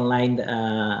generate online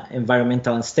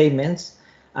environmental statements,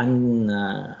 and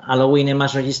allowing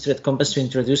EMAS registered companies to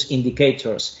introduce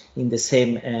indicators in the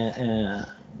same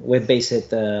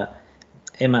web-based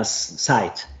EMAS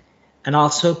site. And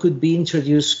also could be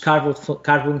introduced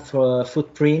carbon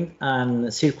footprint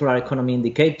and circular economy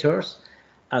indicators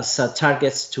as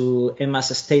targets to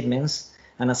EMAS statements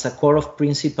and as a core of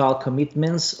principal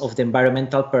commitments of the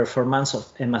environmental performance of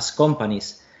EMAS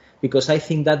companies, because I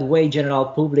think that way general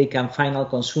public and final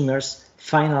consumers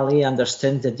finally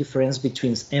understand the difference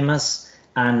between EMAS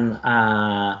and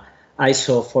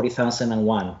ISO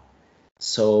 40001.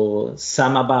 So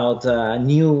some about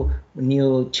new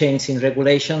change in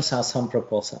regulations and some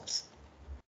proposals.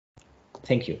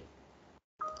 Thank you.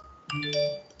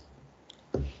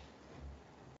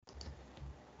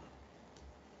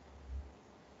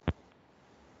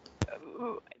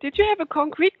 Did you have a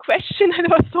concrete question? There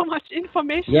was so much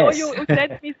information. Yes. Or you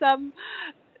sent me some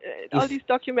all these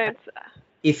documents.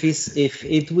 If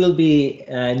it will be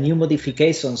new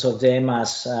modifications of the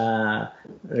EMAS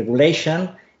regulation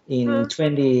in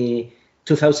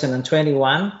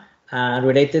 2021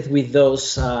 related with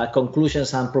those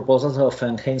conclusions and proposals of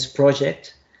enhanced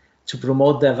project to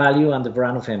promote the value and the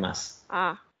brand of EMAS.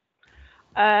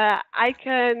 I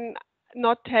can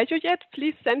not tell you yet.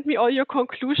 Please send me all your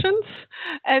conclusions,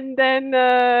 and then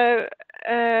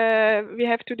we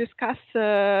have to discuss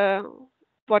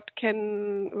what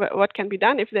can be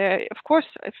done. If there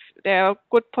are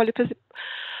good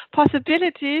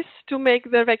possibilities to make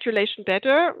the regulation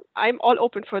better, I'm all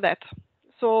open for that.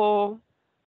 So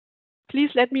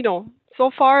please let me know.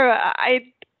 So far,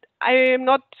 I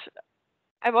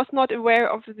was not aware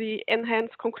of the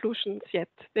enhanced conclusions yet.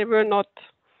 They were not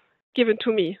given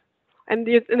to me. And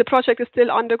the project is still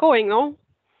undergoing, no?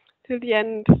 Till the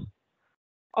end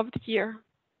of the year.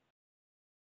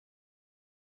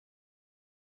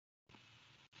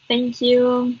 Thank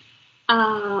you.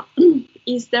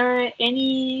 Is there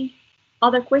any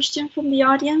other question from the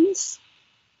audience?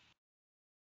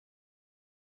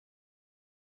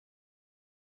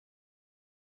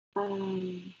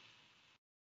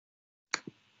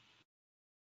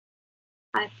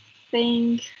 I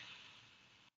think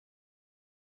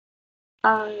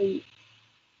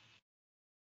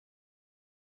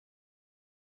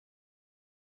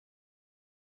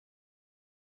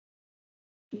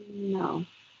no.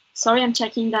 Sorry, I'm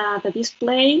checking the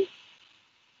display.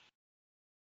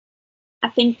 I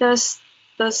think there's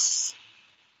no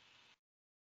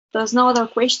other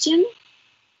question.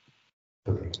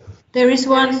 There is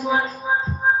one.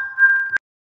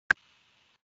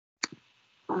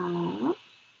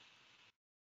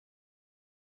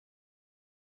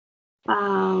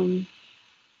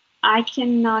 I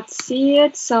cannot see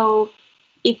it, so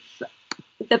if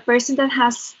the person that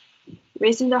has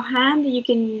raised their hand, you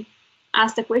can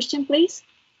ask the question, please.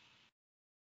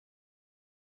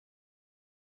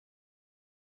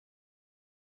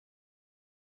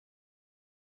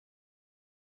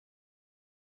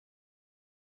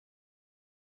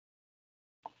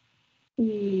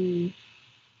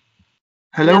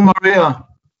 Hello, Maria.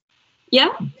 Yeah?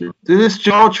 This is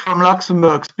George from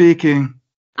Luxembourg speaking.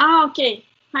 Ah, okay.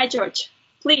 Hi, George.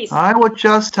 Please. I would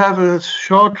just have a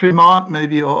short remark,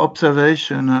 maybe, or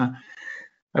observation.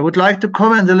 I would like to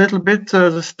comment a little bit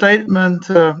the statement,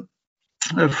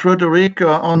 Frederica,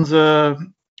 on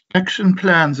the action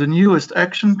plan, the newest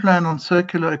action plan on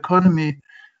circular economy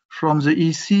from the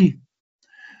EC.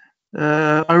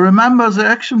 I remember the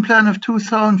action plan of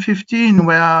 2015,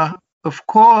 where, of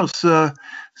course,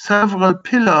 several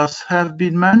pillars have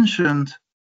been mentioned.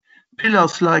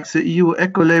 Pillars like the EU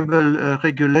eco-label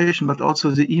regulation, but also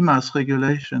the EMAS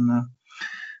regulation,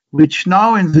 which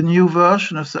now in the new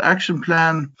version of the action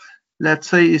plan, let's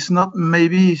say, is not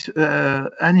maybe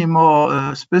any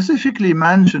more specifically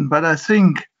mentioned, but I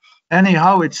think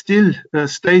anyhow it still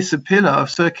stays a pillar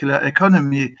of circular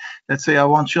economy. Let's say I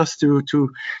want just to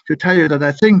tell you that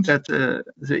I think that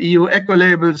the EU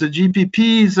eco-labels, the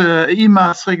GPPs,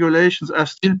 EMAS regulations are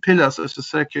still pillars of the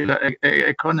circular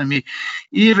economy,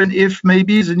 even if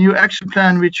maybe the new action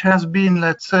plan, which has been,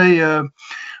 let's say,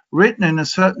 written in a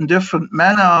certain different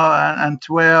manner, and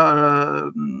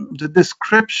where the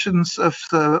descriptions of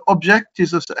the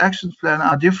objectives of the action plan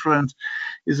are different,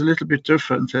 is a little bit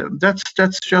different.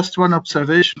 That's just one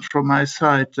observation from my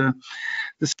side. The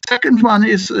second one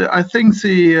is, I think,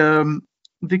 the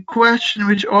question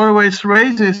which always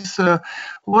raises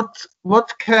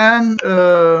what can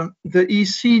the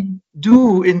EC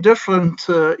do in different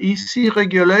EC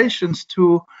regulations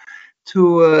to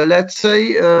let's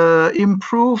say,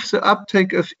 improve the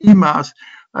uptake of EMAS.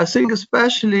 I think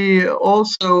especially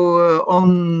also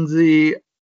on the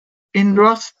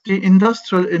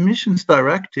Industrial Emissions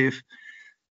Directive,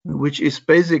 which is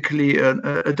basically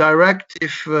a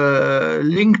directive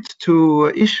linked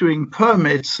to issuing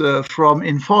permits from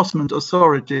enforcement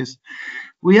authorities.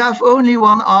 We have only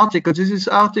one article. This is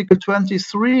Article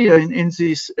 23 in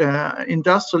this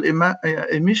Industrial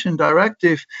Emission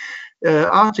Directive,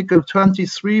 Article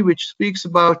 23, which speaks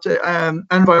about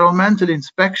environmental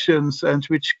inspections and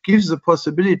which gives the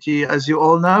possibility, as you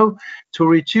all know, to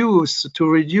reduce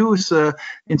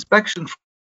inspection.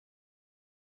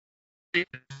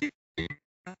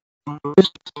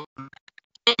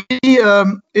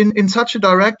 In such a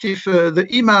directive, the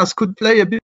EMAS could play a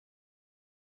bit.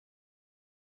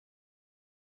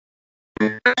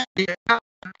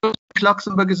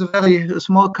 Luxembourg is a very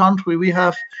small country. We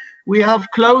have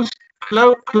close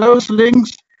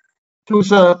links to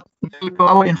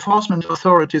our enforcement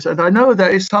authorities, and I know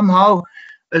there is somehow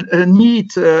an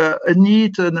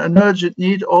urgent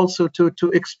need also to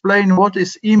explain what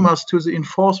is EMAS to the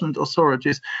enforcement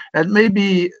authorities, and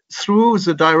maybe through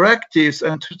the directives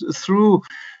and through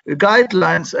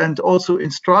guidelines and also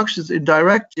instructions in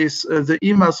directives, the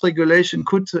EMAS regulation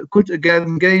could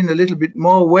again gain a little bit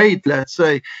more weight, let's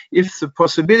say, if the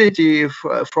possibility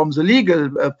from the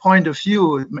legal point of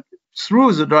view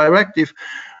through the directive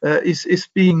is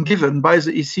being given by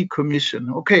the EC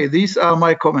Commission. Okay, these are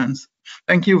my comments.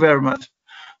 Thank you very much.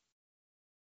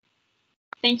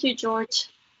 Thank you, George.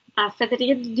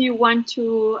 Federica, do you want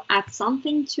to add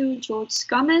something to George's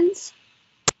comments?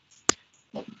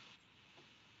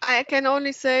 I can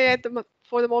only say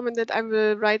for the moment that I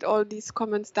will write all these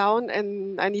comments down,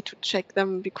 and I need to check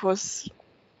them because,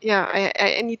 yeah,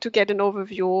 I need to get an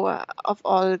overview of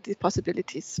all the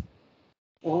possibilities.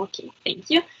 Okay,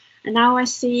 thank you. And now I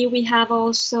see we have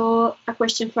also a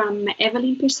question from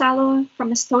Evelyn Pirsalo from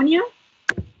Estonia.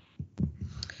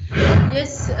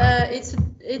 Yes,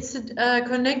 it's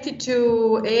connected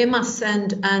to EMAS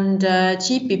and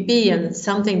GPP, and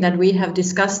something that we have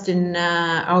discussed in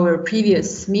our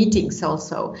previous meetings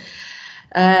also.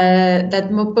 That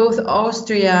both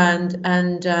Austria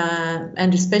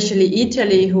and especially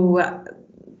Italy, who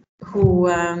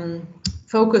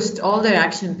focused all their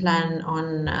action plan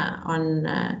on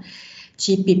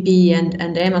GPP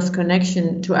and EMAS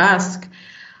connection, to ask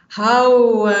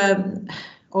how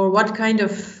or what kind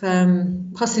of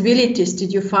possibilities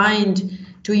did you find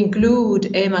to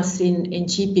include EMAS in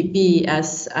GPP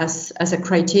as a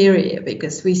criteria?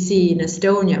 Because we see in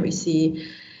Estonia, we see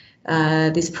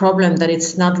this problem that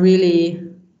it's not really,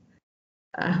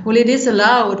 well, it is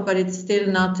allowed, but it's still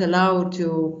not allowed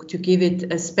to give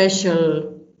it a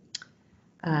special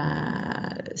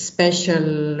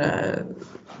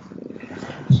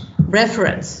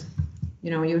reference.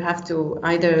 You know, you have to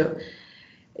either,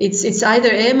 it's either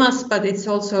EMAS, but it's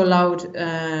also allowed,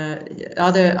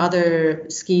 other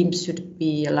schemes should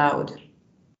be allowed.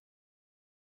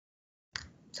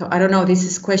 So I don't know, this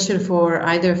is a question for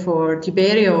either for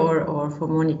Tiberio or for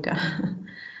Monica.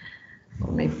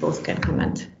 Or maybe both can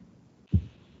comment.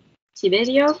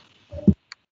 Tiberio?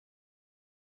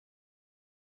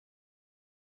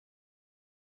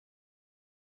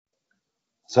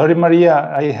 Sorry,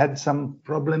 Maria, I had some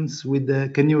problems with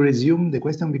the, can you resume the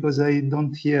question because I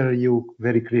don't hear you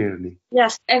very clearly.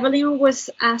 Yes, Evelyn was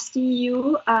asking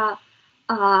you,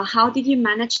 how did you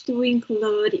manage to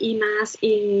include EMAS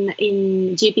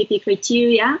in GPP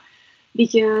criteria?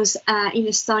 Because in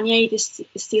Estonia, it is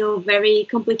still very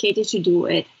complicated to do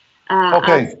it.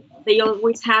 Okay. They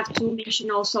always have to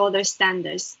mention also their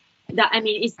standards. I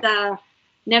mean, it's the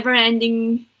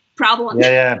never-ending problem.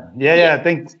 Yeah.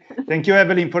 Thank you,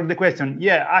 Evelyn, for the question.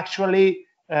 Yeah, actually,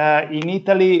 in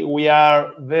Italy, we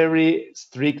are very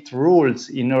strict rules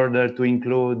in order to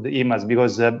include EMAS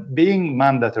because being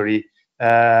mandatory,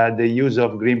 the use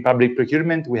of green public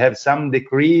procurement, we have some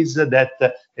decrees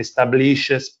that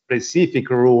establish specific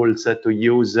rules to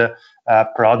use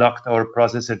product or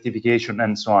process certification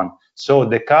and so on. So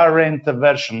the current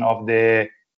version of the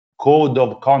Code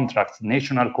of Contracts,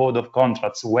 National Code of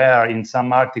Contracts, where in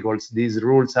some articles these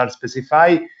rules are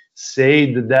specified,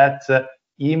 said that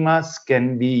EMAS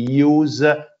can be used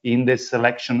in the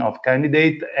selection of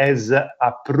candidates as a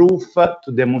proof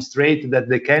to demonstrate that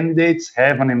the candidates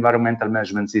have an environmental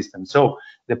management system. So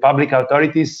the public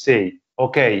authorities say,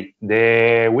 okay,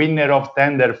 the winner of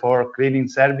tender for cleaning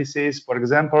services, for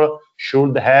example,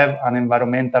 should have an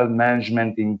environmental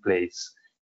management in place.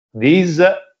 This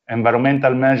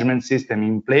environmental management system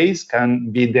in place can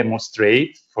be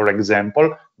demonstrated, for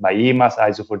example, by EMAS,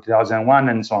 ISO 40001,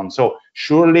 and so on. So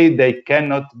surely they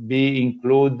cannot be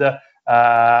include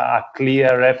a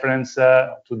clear reference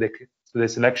to the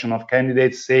selection of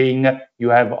candidates saying you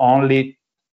have only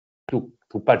to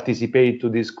participate to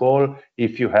this call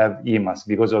if you have EMAS,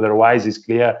 because otherwise it's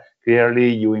clearly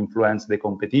you influence the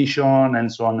competition and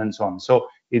so on and so on. So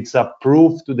it's a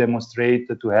proof to demonstrate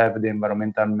to have the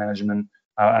environmental management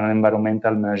an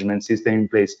environmental management system in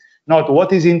place. Now,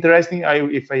 what is interesting,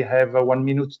 if I have 1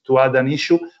 minute to add an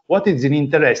issue, what is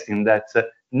interesting that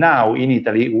now in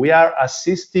Italy, we are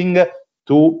assisting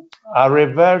to a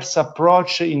reverse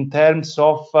approach in terms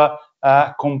of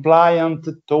compliant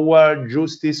toward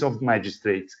justice of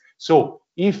magistrates. So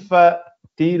if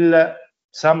till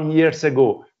some years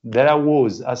ago, there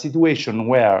was a situation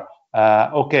where,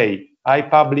 okay, I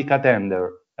public a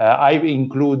tender, I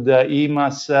include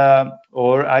EMAS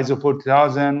or ISO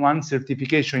 40001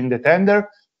 certification in the tender,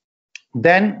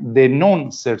 then the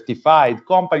non-certified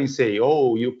companies say,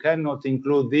 oh, you cannot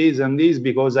include this and this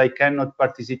because I cannot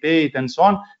participate and so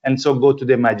on, and so go to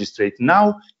the magistrate.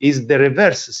 Now is the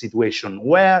reverse situation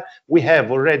where we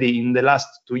have already in the last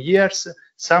 2 years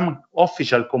some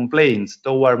official complaints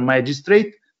toward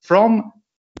magistrate from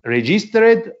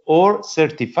registered or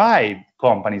certified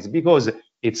companies, because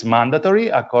it's mandatory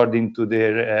according to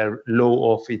the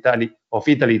law of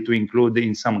Italy to include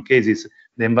in some cases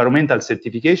the environmental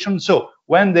certification. So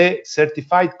when the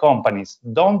certified companies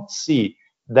don't see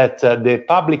that the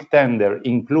public tender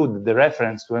include the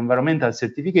reference to environmental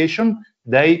certification,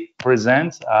 they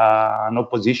present an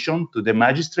opposition to the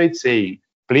magistrate saying,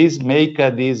 please make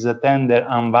this tender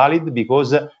invalid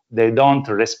because they don't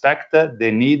respect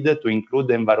the need to include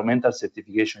the environmental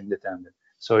certification in the tender.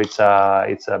 So it's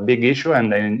a big issue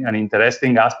and an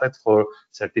interesting aspect for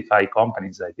certified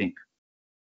companies, I think.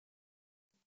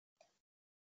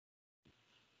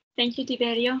 Thank you,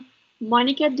 Tiberio.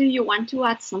 Monica, do you want to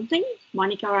add something?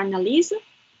 Monica or Annalise?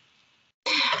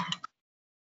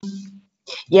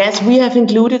 Yes, we have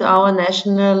included our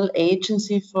National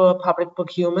Agency for Public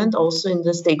Procurement also in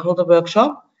the stakeholder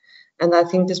workshop. And I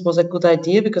think this was a good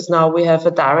idea because now we have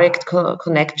a direct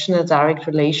connection, a direct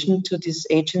relation to this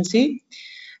agency.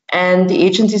 And the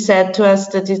agency said to us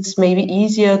that it's maybe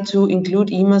easier to include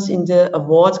EMAS in the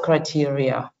award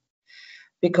criteria,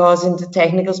 because in the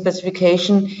technical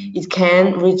specification, it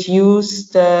can reduce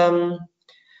the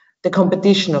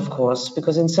competition, of course,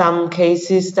 because in some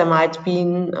cases there might be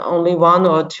only 1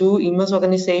 or 2 EMAS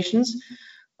organizations.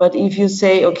 But if you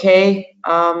say, okay,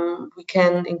 we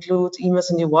can include EMAS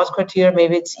in the award criteria,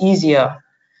 maybe it's easier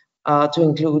to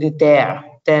include it there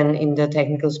than in the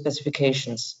technical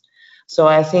specifications. So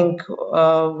I think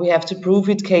we have to prove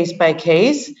it case by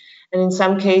case. And in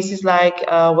some cases like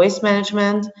waste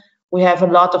management, we have a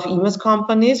lot of EMAS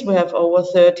companies. We have over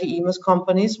 30 EMAS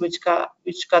companies which got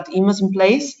EMAS in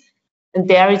place. And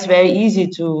there it's very easy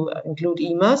to include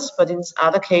EMAS. But in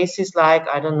other cases like,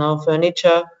 I don't know,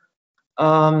 furniture,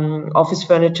 office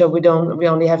furniture, we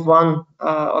only have 1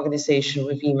 organization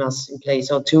with EMAS in place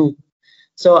or 2.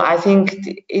 So I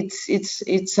think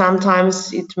it's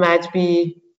sometimes it might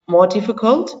be more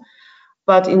difficult,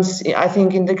 but I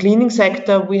think in the cleaning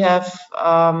sector we have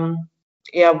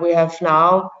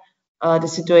now the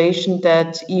situation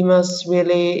that EMAS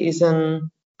really is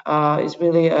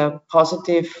really a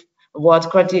positive what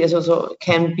criteria also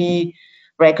can be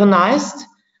recognized.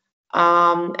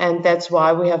 And that's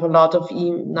why we have a lot of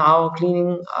now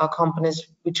cleaning companies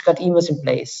which got EMAS in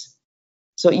place.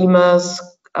 So EMAS,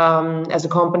 as a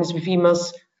companies with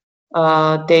EMAS,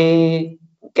 they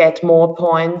get more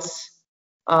points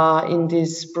in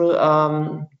this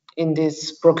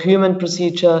procurement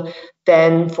procedure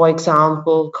than, for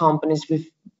example, companies with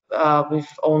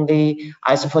only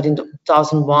ISO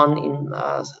 14001 in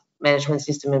management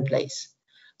system in place.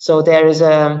 So there is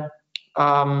a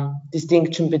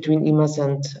distinction between EMAS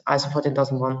and ISO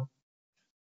 14001.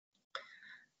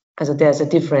 So there's a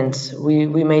difference.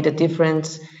 We made a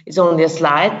difference. It's only a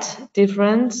slight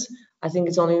difference. I think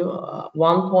it's only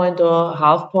 1 point or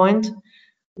half point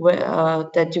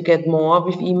that you get more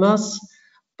with EMAS.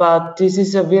 But this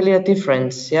is really a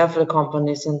difference, yeah, for the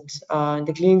companies. And in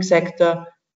the cleaning sector,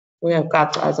 we have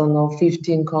got, I don't know,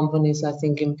 15 companies, I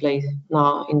think, in place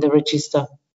now in the register.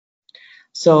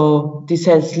 So this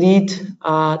has led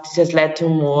to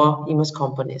more EMAS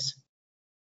companies.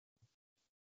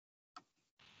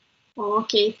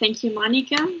 Okay, thank you,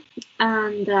 Monica.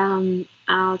 And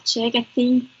I'll check. I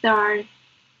think there are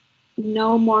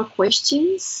no more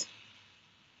questions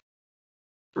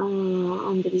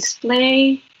on the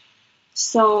display.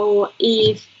 So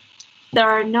if there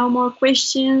are no more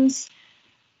questions,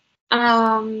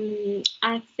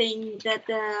 I think that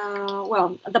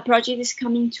the project is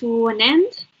coming to an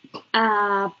end,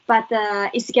 but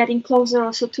it's getting closer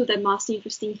also to the most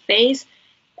interesting phase,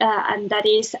 and that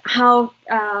is how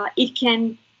it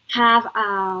can have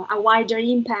a wider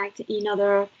impact in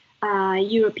other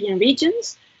European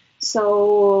regions.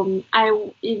 So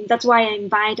that's why I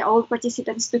invite all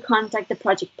participants to contact the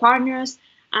project partners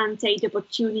and take the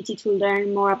opportunity to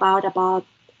learn more about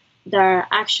their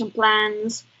action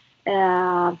plans,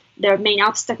 their main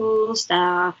obstacles,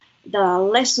 the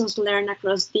lessons learned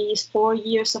across these 4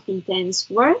 years of intense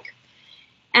work.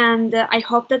 And I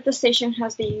hope that the session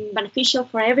has been beneficial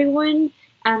for everyone,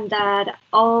 and that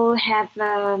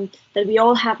we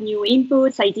all have new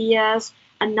inputs, ideas,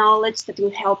 and knowledge that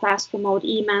will help us promote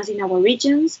EMAS in our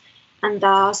regions, and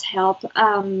thus help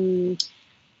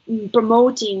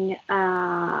promoting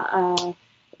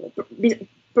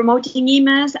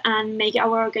EMAS and make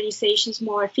our organizations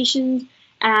more efficient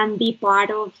and be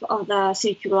part of the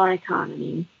circular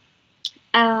economy.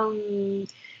 I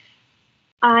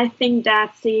think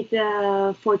that's it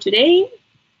for today.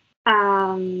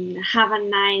 Have a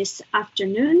nice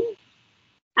afternoon,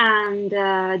 and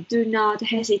do not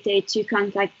hesitate to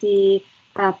contact the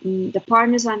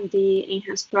partners and the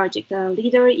Enhanced Project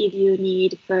leader if you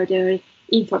need further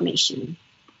information.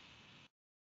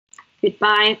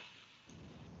 Goodbye.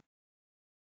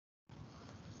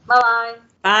 Bye-bye.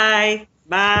 Bye.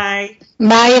 Bye.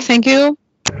 Bye. Thank you.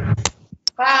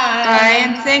 Bye.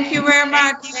 And thank you very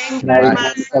much. Thank you very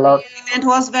much. It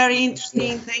was very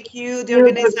interesting. Thank you, the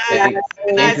organizers,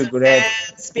 Thank you, great.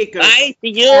 speakers. Bye.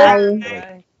 See you.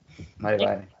 Bye.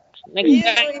 Bye.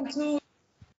 Next time.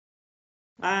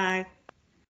 Bye.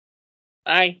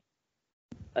 Bye.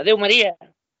 Adeu, Maria.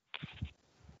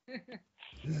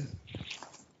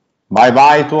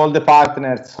 Bye to all the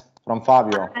partners from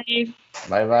Fabio. Bye.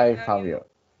 Bye, Fabio.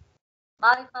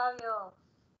 Bye, Fabio.